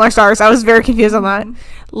 That was Fault in Our Stars. I was very confused on that.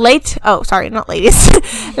 Not ladies.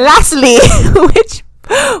 Lastly,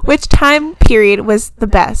 which time period was the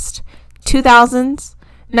best? 2000s,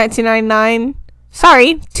 1999.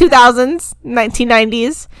 2000s,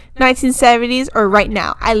 1990s, 1970s, or right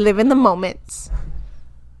now? I live in the moments.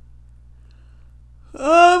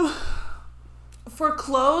 For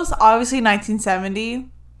clothes, obviously 1970.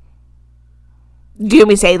 Do you want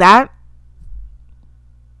me to say that?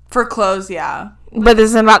 For clothes, yeah. But this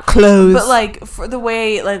isn't about clothes. But like for the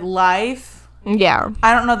way like life, yeah.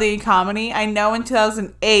 I don't know the economy. I know in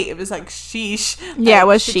 2008 it was like sheesh. Yeah, like, it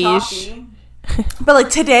was shiitake. sheesh. But like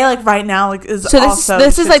today, like right now, like is So also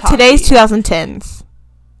this is like shiitake. today's 2010s.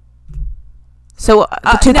 So the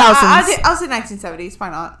 2000s. No, I'll say 1970s. Why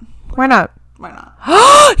not? Why not? Why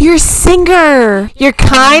not? You're a singer. You're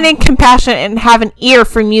kind and compassionate and have an ear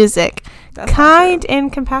for music. That's Kind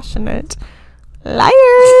and compassionate.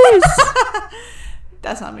 Liars.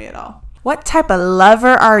 That's not me at all. What type of lover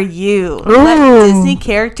are you? Ooh. Let Disney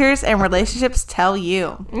characters and relationships tell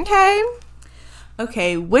you. Okay.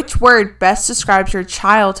 Okay, which word best describes your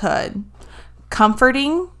childhood?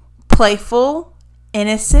 Comforting, playful,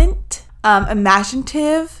 innocent,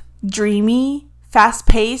 imaginative, dreamy,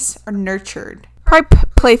 fast-paced, or nurtured? Probably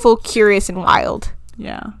playful, curious, and wild.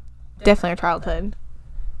 Yeah. Definitely our childhood.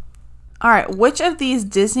 All right, which of these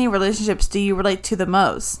Disney relationships do you relate to the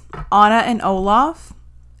most? Anna and Olaf,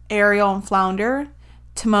 Ariel and Flounder,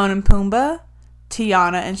 Timon and Pumbaa,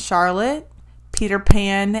 Tiana and Charlotte, Peter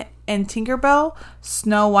Pan and Tinkerbell,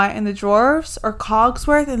 Snow White and the Dwarfs, or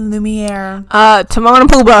Cogsworth and Lumiere? Timon and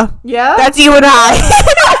Pumbaa. Yeah? That's you and I.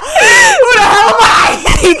 Who the hell am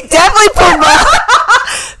I? Definitely Pumbaa.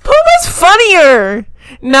 Pumbaa's funnier.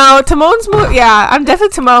 No, Timon's more. Yeah, I'm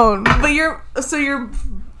definitely Timon. But you're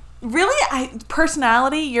really,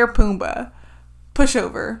 personality, you're Pumbaa.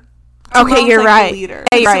 Pushover. Okay, Timon's you're like right. The leader.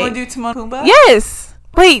 Yeah, you're So right. want to do Timon and Pumbaa? Yes.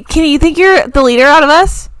 Wait, can you think you're the leader out of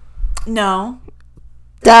us? No.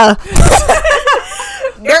 Duh.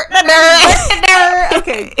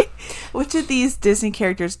 Okay. Which of these Disney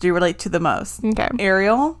characters do you relate to the most? Okay.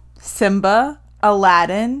 Ariel, Simba,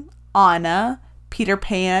 Aladdin, Anna, Peter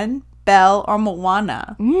Pan, Belle, or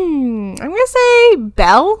Moana? I'm gonna say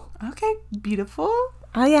Belle. Okay, beautiful.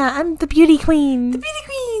 Oh yeah, I'm the beauty queen. The beauty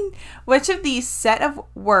queen. Which of these set of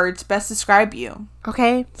words best describe you?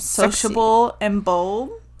 Okay. Sociable and bold,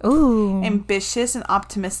 Sexy. Ooh. ambitious and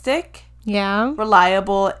optimistic, Yeah.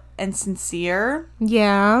 reliable and sincere,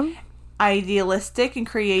 Yeah. idealistic and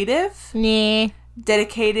creative, Nah.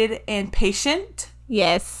 dedicated and patient,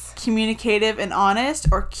 Yes. communicative and honest,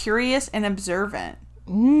 or curious and observant?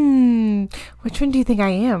 Which one do you think I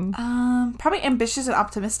am? Probably ambitious and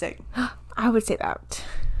optimistic. I would say that.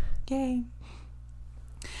 Yay.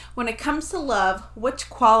 When it comes to love, which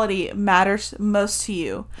quality matters most to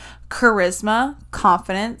you? Charisma,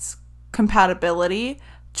 confidence, compatibility,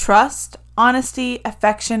 trust, honesty,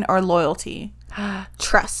 affection, or loyalty?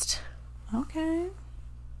 Trust. Okay.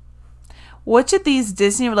 Which of these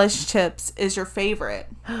Disney relationships is your favorite?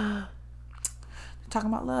 Talking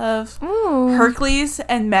about love. Ooh. Hercules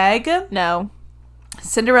and Meg. No.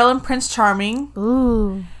 Cinderella and Prince Charming.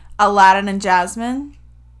 Ooh. Aladdin and Jasmine.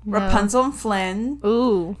 No. Rapunzel and Flynn.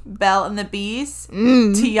 Ooh. Belle and the Beast.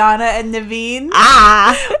 Tiana and Naveen.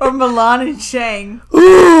 Ah. Or Milan and Shang.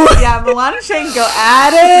 Ooh. Yeah, Milan and Shang go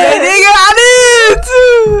at it. They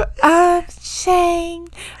got it. Shane.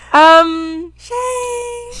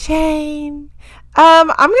 Shane. I'm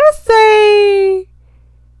gonna say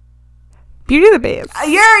Beauty and the Beast.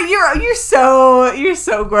 You're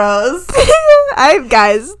so gross.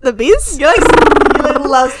 Guys, the Beast. You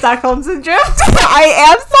love Stockholm Syndrome. I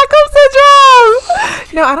am Stockholm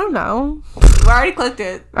Syndrome. No, I don't know. We already clicked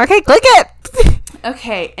it. Okay, click it.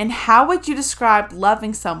 Okay, and how would you describe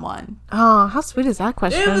loving someone? Oh, how sweet is that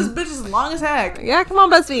question? Dude, this bitch is long as heck. Yeah, come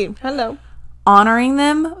on, BuzzFeed. Hello. Honoring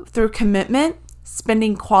them through commitment,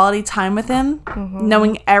 spending quality time with them,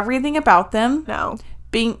 knowing everything about them, No.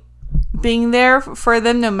 being there for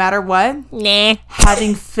them no matter what, Nah.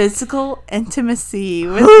 having physical intimacy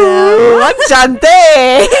with them, What's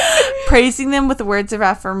Jante? praising them with words of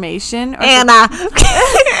affirmation, or, Anna.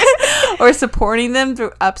 or supporting them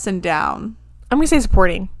through ups and downs. I'm gonna say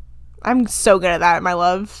supporting. I'm so good at that in my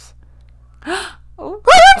loves. Oh,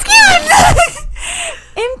 that's cute.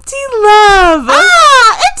 empty love.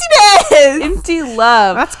 Emptiness. Empty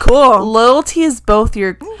love. That's cool. Loyalty is both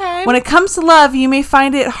your... Okay. When it comes to love, you may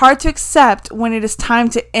find it hard to accept when it is time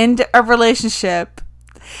to end a relationship.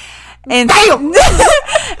 And,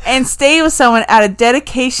 and stay with someone out of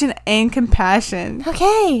dedication and compassion.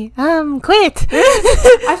 Okay. Quit.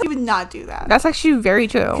 I would not do that. That's actually very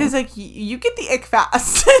true. Because, like, you get the ick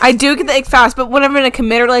fast. I do get the ick fast, but when I'm in a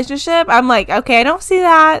committed relationship, I'm like, okay, I don't see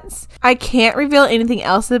that. I can't reveal anything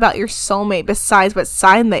else about your soulmate besides what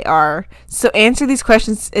sign they are. So answer these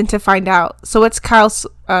questions and to find out. So what's Kyle's...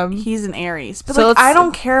 He's an Aries. But, So like, let's- I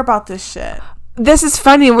don't care about this shit. This is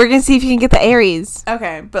funny. We're going to see if you can get the Aries.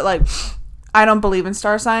 Okay, but, like, I don't believe in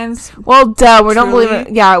star signs. Well, duh. We don't Truly? believe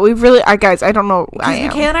it. Yeah, we really... guys, I don't know. I Because am.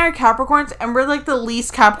 Michaela and I are Capricorns, and we're, like, the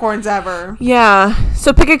least Capricorns ever. Yeah.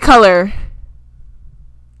 So pick a color.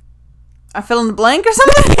 I fill in the blank or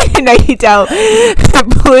something? No, you don't.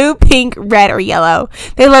 Blue, pink, red, or yellow.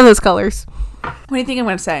 They love those colors. What do you think I'm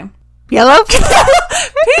going to say? Yellow?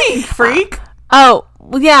 Pink, freak. Oh,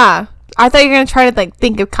 well, yeah. I thought you were going to try to, like,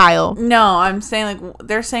 think of Kyle. No, I'm saying, like,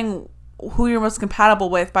 they're saying who you're most compatible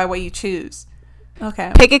with by what you choose.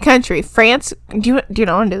 Okay. Pick a country. France. Do you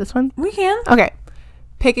not want to do this one? We can. Okay.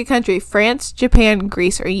 Pick a country. France, Japan,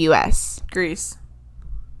 Greece, or U.S. Greece.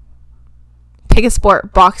 Pick a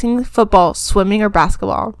sport. Boxing, football, swimming, or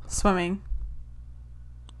basketball. Swimming.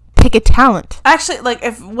 Pick a talent. Actually, like,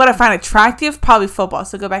 if what I find attractive, probably football.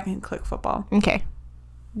 So go back and click football. Okay.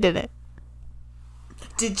 Did it.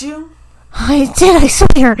 Did you? I did, I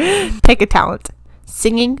swear. Pick a talent.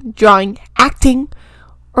 Singing, drawing, acting,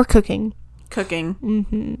 or cooking.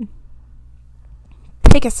 Cooking.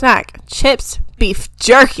 Pick a snack. Chips, beef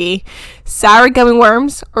jerky, sour gummy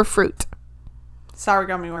worms, or fruit. Sour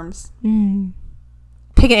gummy worms.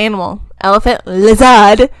 Pick an animal. Elephant,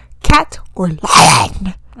 lizard, cat, or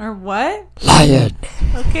lion. Or what? Lion.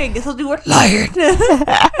 Okay, guess I'll do what? Lion.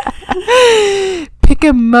 Pick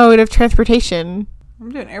a mode of transportation.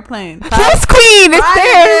 I'm doing airplane. Yes, queen! It's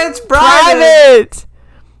there! It's private.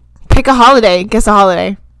 Pick a holiday. Guess a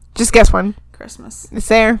holiday. Just guess one. Christmas. It's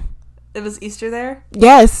there. It was Easter there?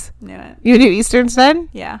 Yes. Knew it. You do Easter instead?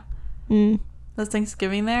 Yeah. Mm. Was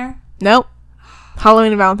Thanksgiving there? Nope.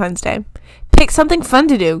 Halloween and Valentine's Day. Pick something fun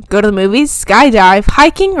to do. Go to the movies, skydive,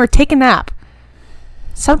 hiking, or take a nap.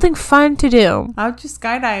 Something fun to do. I'll do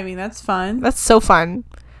skydiving. That's fun. That's so fun.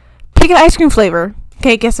 Pick an ice cream flavor.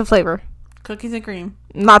 Okay, guess the flavor. Cookies and cream.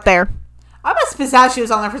 Not there. I bet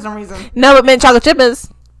pistachios on there for some reason. No, but mint chocolate chip is.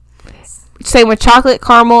 Same with chocolate,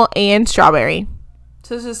 caramel, and strawberry.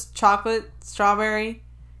 So it's just chocolate, strawberry,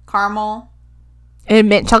 caramel. And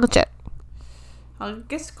mint chocolate chip. I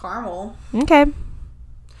guess caramel. Okay.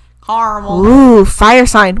 Caramel. Ooh, fire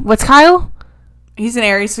sign. What's Kyle? He's an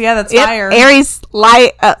Aries, so yeah, that's Yep, fire. Aries,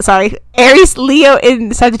 Leo,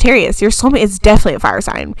 and Sagittarius. Your soulmate is definitely a fire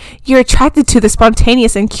sign. You're attracted to the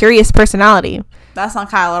spontaneous and curious personality. That's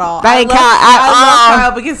not Kyle at all. That ain't Kyle at I all. love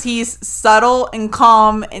Kyle because he's subtle and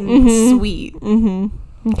calm and sweet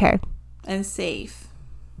Okay. and safe.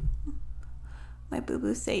 My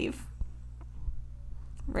boo-boo's safe.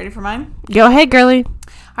 Ready for mine? Go ahead, girly. All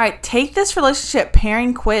right, take this relationship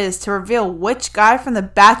pairing quiz to reveal which guy from The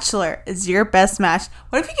Bachelor is your best match.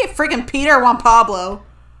 What if you get freaking Peter or Juan Pablo?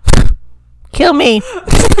 Kill me.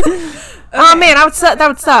 Oh, man, that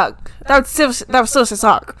would suck. That was still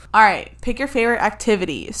suck. All right. Pick your favorite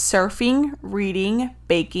activity: surfing, reading,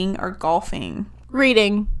 baking, or golfing.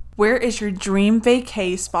 Reading. Where is your dream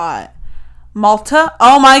vacay spot? Malta?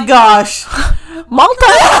 Oh my gosh. Malta.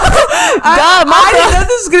 I didn't know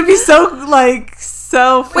this was gonna be so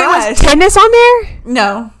Wait, fresh. was tennis on there?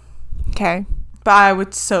 No, Okay. but I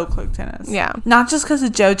would so click tennis. Yeah. Not just because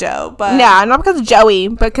of JoJo, but Yeah, not because of Joey,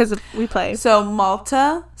 but because we play. So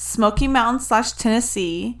Malta, Smoky Mountains /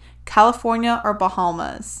 Tennessee, California, or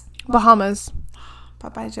Bahamas. Bahamas.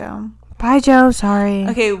 Bye, Joe. Bye, Joe. Sorry.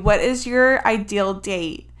 Okay, what is your ideal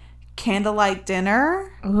date? Candlelight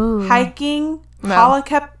dinner, Ooh. hiking, No.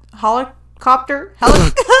 helicopter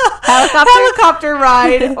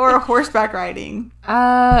ride, or horseback riding?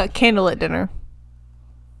 Candlelit dinner.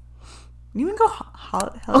 You can go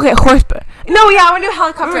Okay, horseback. No, yeah, I want to do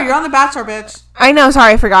helicopter. Remember, you're on The Bachelor, bitch. I know.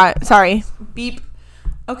 Sorry, I forgot. Sorry. Beep.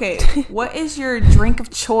 Okay, what is your drink of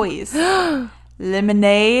choice?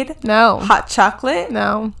 Lemonade, No. hot chocolate,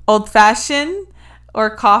 No. old fashioned, or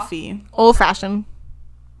coffee? Old fashioned.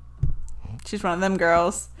 She's one of them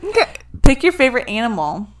girls. Okay. Pick your favorite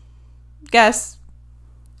animal. Guess.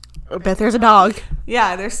 I bet there's a dog.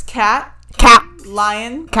 Yeah, there's cat, Cat.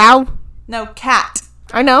 lion. Cow. No, cat.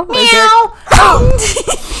 I know. Meow. Here.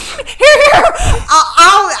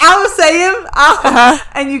 I'll say him.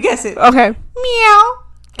 And you guess it. Okay. Meow.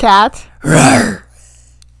 Cat.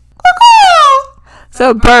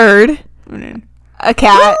 So bird. A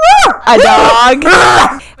cat. A dog.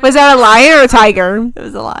 Was that a lion or a tiger? It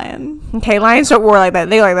was a lion. Okay, lions don't roar like that.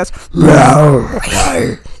 They go like this.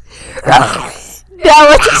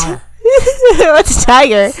 No, what's a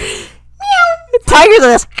tiger? Meow. Tiger's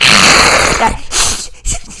like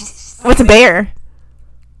this. What's a bear?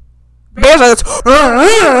 Bear's like this.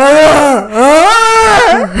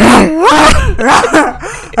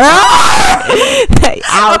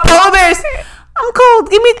 Ow. Polar bears. I'm cold.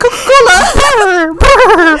 Give me Coca-Cola.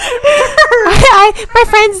 My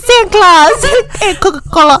friend's Santa Claus. And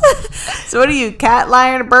Coca-Cola. So what are you? Cat,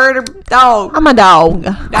 lion, a bird, or dog? I'm a dog.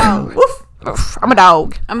 Dog. Woof. I'm a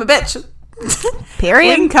dog. I'm a bitch. Period.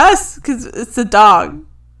 We can cuss because it's a dog.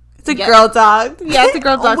 It's a Yeah. girl dog. Yeah, it's a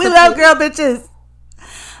girl dog. We love girl bitches.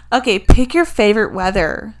 Okay, pick your favorite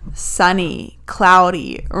weather. Sunny,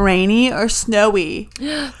 cloudy, rainy, or snowy.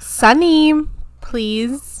 Sunny,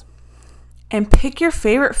 please. And pick your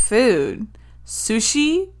favorite food.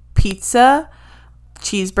 Sushi, pizza,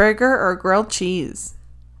 cheeseburger, or grilled cheese.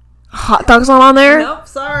 Hot dog's not on there? Nope,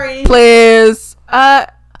 sorry. Please.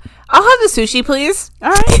 I'll have the sushi, please.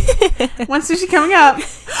 All right. When's sushi coming up?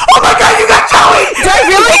 Oh my god, you got Joey! Did I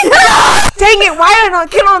really? Dang it, why did I not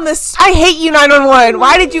get on this? I hate you, 911.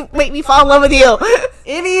 Why did you make me fall in love with you?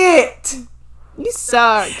 Idiot! You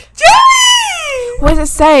suck. Joey! What does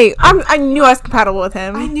it say? I knew I was compatible with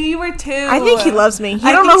him. I knew you were too. I think he loves me. He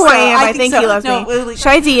I don't know think who so. I am. I think so. he loves No, me. literally. Should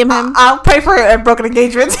I DM him? I'll pay for a broken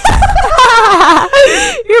engagement.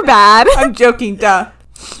 You're bad. I'm joking, duh.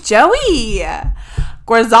 Joey.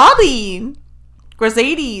 Guarzadi.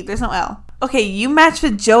 There's no L. Okay, you match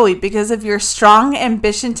with Joey because of your strong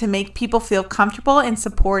ambition to make people feel comfortable and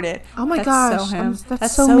supported. Oh my That's gosh. So him.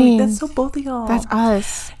 That's so mean. That's so both of y'all. That's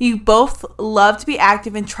us. You both love to be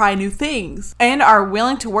active and try new things and are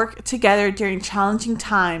willing to work together during challenging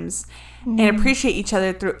times and appreciate each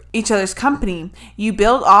other through each other's company. You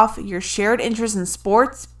build off your shared interest in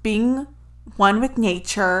sports, being one with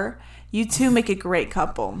nature. You two make a great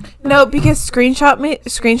couple. No, because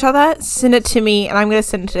screenshot that, send it to me, and I'm gonna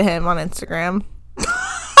send it to him on Instagram.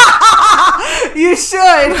 You should.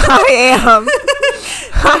 I am.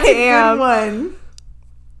 I am. Good one.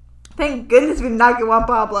 Thank goodness we did not get Juan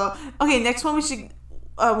Pablo. Okay, next one we should,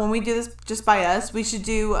 when we do this just by us, we should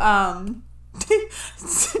do,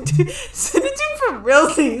 send it to him for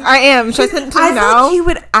realsies. I am. Should I send it to I him feel now? like he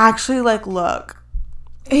would actually, look.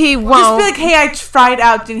 He Just won't. be like, hey, I tried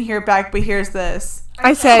out, didn't hear back, but here's this.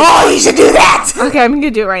 I said, Oh, you should do that! okay, I'm gonna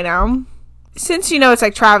do it right now. Since it's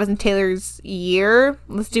like Travis and Taylor's year,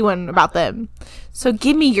 let's do one about them. So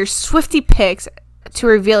give me your Swiftie picks to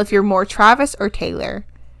reveal if you're more Travis or Taylor.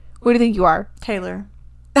 What do you think you are? Taylor.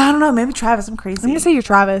 I don't know, maybe Travis, I'm crazy. I'm gonna say you're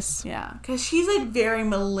Travis. Yeah, because she's very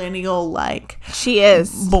millennial, She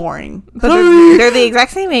is. boring. But they're the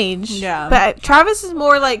exact same age. Yeah. But Travis is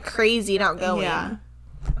more crazy and outgoing. Yeah.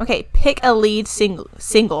 Okay, pick a lead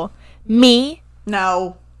single. Me,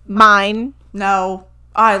 No. mine. No.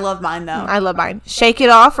 Oh, I love mine, though. I love mine. Shake It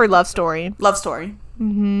Off or Love Story? Love Story.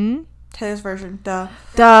 Mm-hmm. Taylor's version. Duh.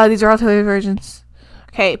 Duh, these are all Taylor versions.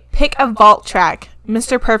 Okay, pick a vault track.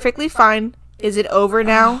 Mr. Perfectly Fine. Is It Over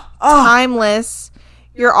Now? Oh. Timeless.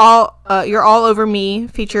 You're all over me.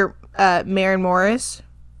 Feature Maren Morris.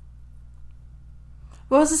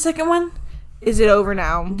 What was the second one? Is it over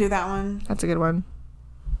now? Do that one. That's a good one.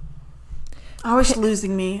 Always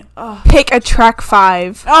losing me. Oh. Pick a track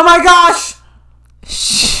 5. Oh my gosh!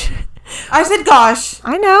 Shh. I said gosh.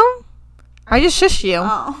 I know. I just shushed you.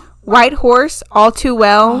 Oh. White Horse, All Too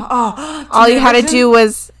Well. All you had to do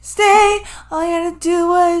was stay. All you had to do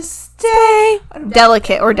was stay.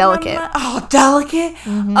 Delicate or Delicate. Oh, Delicate.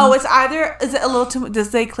 Mm-hmm. Oh, is it a little too?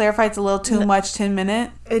 Does they clarify it's a little too much?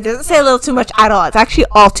 10-minute. It doesn't say a little too much at all. It's actually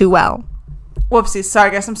All Too Well. Whoopsies.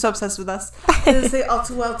 Sorry, guys. I'm so obsessed with us. Does it say All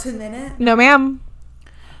Too Well 10-minute? No, ma'am.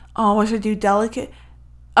 Oh, what should I do? Delicate.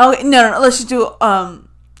 Oh no. Let's just do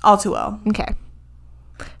All Too Well. Okay.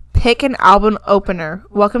 Pick an album opener.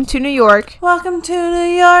 Welcome to New York. Welcome to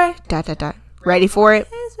New York. ... Ready for it?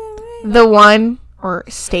 The One or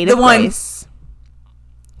State of Grace.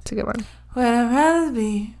 It's a good one. Would I'd rather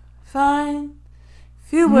be fine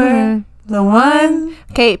if you were the one.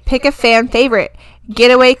 Okay, pick a fan favorite.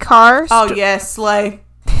 Getaway Car. Oh yes, Slay.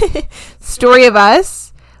 Story of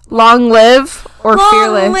Us. Long Live or Long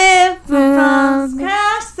Fearless. Live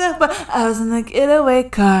I was in the getaway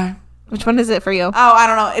car. Which one is it for you? Oh, I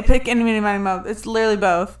don't know. It pick any, mini, money, mo. It's literally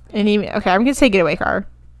both. Okay, I'm gonna say Getaway Car.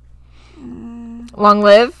 Long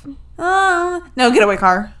Live. No, Getaway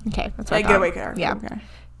Car. Okay, that's what I thought. Getaway Car. Yeah. Okay.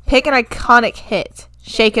 Pick an iconic hit.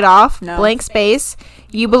 Shake It Off. No. Blank Space.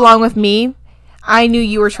 You Belong With Me. I Knew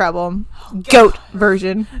You Were Trouble. Goat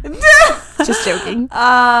version. Just joking.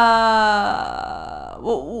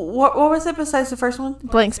 What was it besides the first one?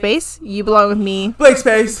 Blank Space. You Belong With Me. Blank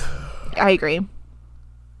Space. I agree.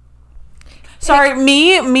 Sorry,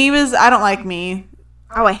 me was, I don't like Me.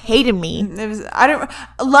 Oh, I hated Me. It was,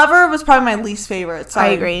 Lover was probably my least favorite. Sorry.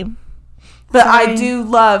 I agree. But Sorry. I do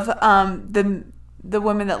love the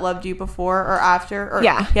women that loved you before or after. Or,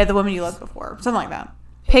 Yeah, the women you loved before. Something like that.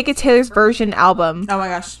 Pick a Taylor's version album. Oh my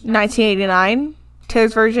gosh. 1989.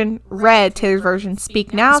 Taylor's version. Red. Taylor's version.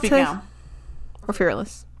 Speak Now. Speak Now. Or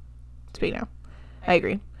Fearless. Speak Now. I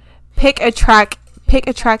agree. Pick a track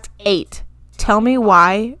 8. Tell Me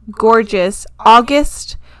Why. Gorgeous.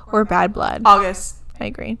 August or Bad Blood. August. I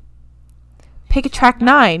agree. Pick a track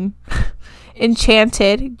 9.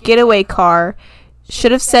 Enchanted. Getaway Car.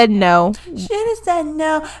 Should Have Said No. Should have said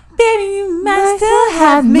no. Baby, you might still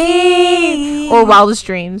have me. Or Wildest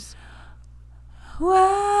Dreams.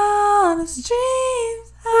 Wildest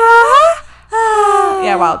Dreams.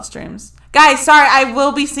 Yeah, Wildest Dreams. Guys, sorry, I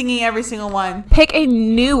will be singing every single one. Pick a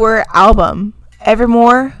newer album.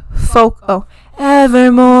 Evermore.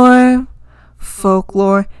 Evermore.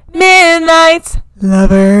 Folklore. Midnight's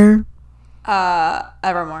Lover.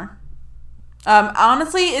 Evermore.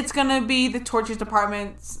 Honestly, it's gonna be the Tortured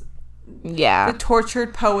Department's. Yeah. The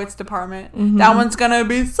Tortured Poets Department. Mm-hmm. That one's gonna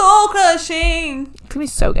be soul crushing. It's gonna be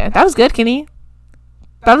so good. That was good, Kenny.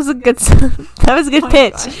 That was a good. That was a good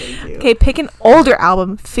pitch. Gosh, thank you. Okay, pick an older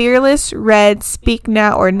album: Fearless, Red, Speak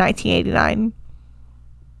Now, or 1989.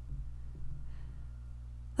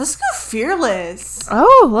 Let's go Fearless.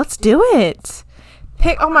 Oh, let's do it.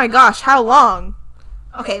 Pick. Oh my gosh, how long?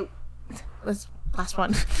 Okay, let's last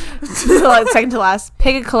one. Second to last.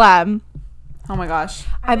 Pick a collab. Oh my gosh.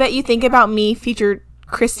 I Bet You Think About Me featured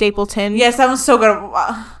Chris Stapleton. Yes, that was so good.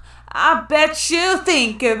 I bet you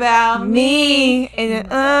think about me. And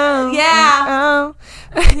Yeah. Oh.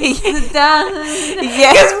 Yes.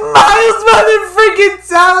 Miles mother freaking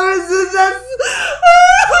Towers.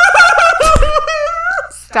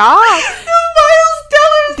 Stop. Miles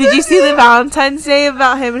Towers. Did you see the Valentine's Day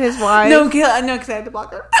about him and his wife? No, because I had to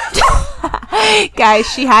block her. Guys,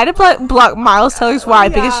 she had to block Miles Teller's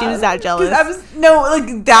wife because she was that jealous. I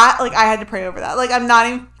had to pray over that. Like, I'm not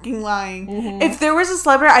even fucking lying. Mm-hmm. If there was a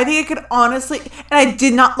celebrity, I think I could honestly, and I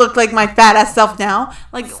did not look like my fat ass self now.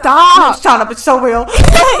 Like, stop. Shut up, it's so real.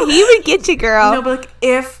 He would get you, girl. No, but like,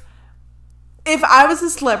 if I was a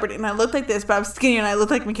celebrity and I looked like this, but I was skinny and I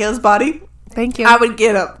looked like Michaela's body, thank you. I would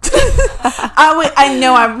get up. I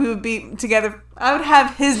know we would be together. I would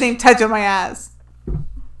have his name tattooed on my ass.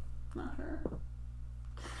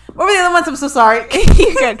 What were the other ones? I'm so sorry.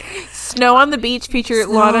 You're good. Snow on the Beach featured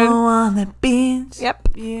Lana. Snow on the Beach. Yep.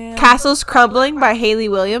 Yeah. Castles Crumbling by Haley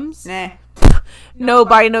Williams. Nah.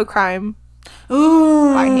 Nobody, No Crime.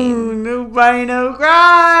 Ooh. I hate him. Nobody, No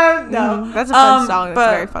Crime. No. That's a fun song.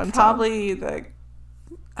 That's a very fun song. Probably the.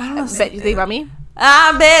 I don't know. Bet You Think About Me.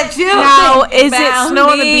 I bet you. Now, think is it about Snow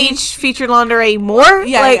on the me. Beach featured Lana Ray Moore?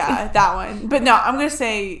 Yeah, that one. But no, I'm gonna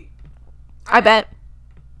say. I Bet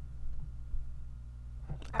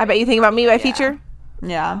You Think About Me by Feature.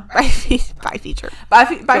 Yeah. By Feature. By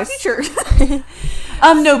Feature.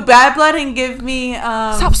 No, Bad Blood and Give Me.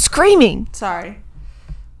 Stop screaming. Sorry.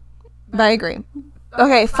 But I agree.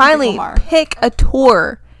 Okay, finally, Lamar. pick a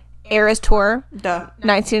tour. Eras Tour, Duh.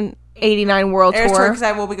 1989 World Eras Tour, because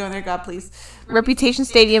I will be going there. God, please. Reputation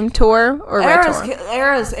Stadium Tour, or Red Tour.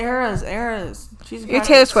 Eras. She's You're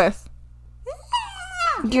Taylor Swift.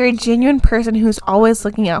 You're a genuine person who's always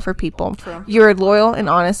looking out for people. True. You're a loyal and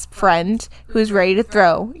honest friend who's ready to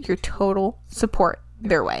throw your total support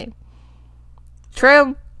their way.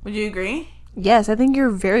 True. Would you agree? Yes, I think you're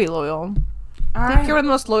very loyal. All I think right. you're one of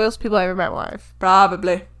the most loyal people I've ever met in my life.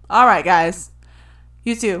 Probably. All right, guys.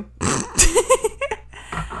 You too.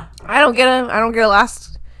 I don't get a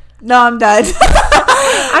last. No, I'm done.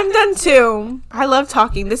 I'm done too. I love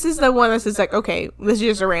talking. This is the one that's just like, okay, this is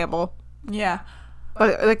just a ramble. Yeah.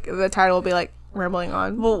 But like, the title will be like rambling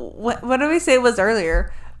on. Well, what did we say was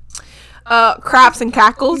earlier? Craps and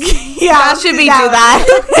Cackles. Yeah, that should be do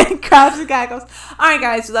that. Craps and Cackles. All right,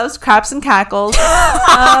 guys. So that was Craps and Cackles.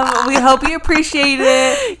 We hope you appreciated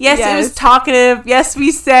it. Yes, it was talkative. Yes,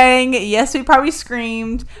 we sang. Yes, we probably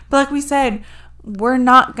screamed. But like we said, we're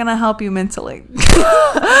not gonna help you mentally.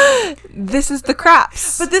 This is the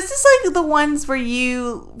craps. But this is like the ones where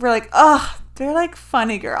you were like, oh, they're like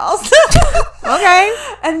funny girls. Okay.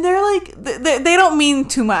 And they're like, they don't mean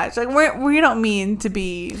too much. Like we don't mean to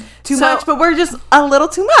be too So- much, but we're just a little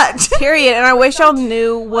too much. Period. And I wish y'all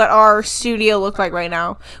knew what our studio looked like right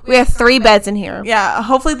now. We have 3 beds in here. Yeah,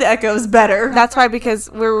 hopefully the echo is better. That's why, because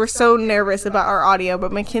we were so nervous about our audio,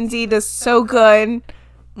 but Mackenzie does so good.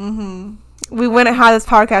 Mm-hmm. We wouldn't have this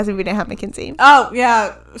podcast if we didn't have Mackenzie. Oh,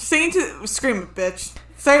 yeah. Scream it, bitch.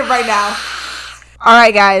 Say it right now. All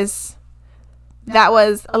right, guys. That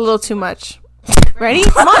was a little too much. Ready?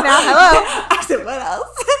 Come on now. Hello. I said, what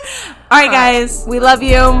else? All right, guys. We love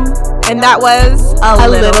you. And that was A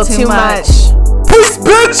little too much. Peace,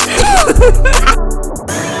 bitch.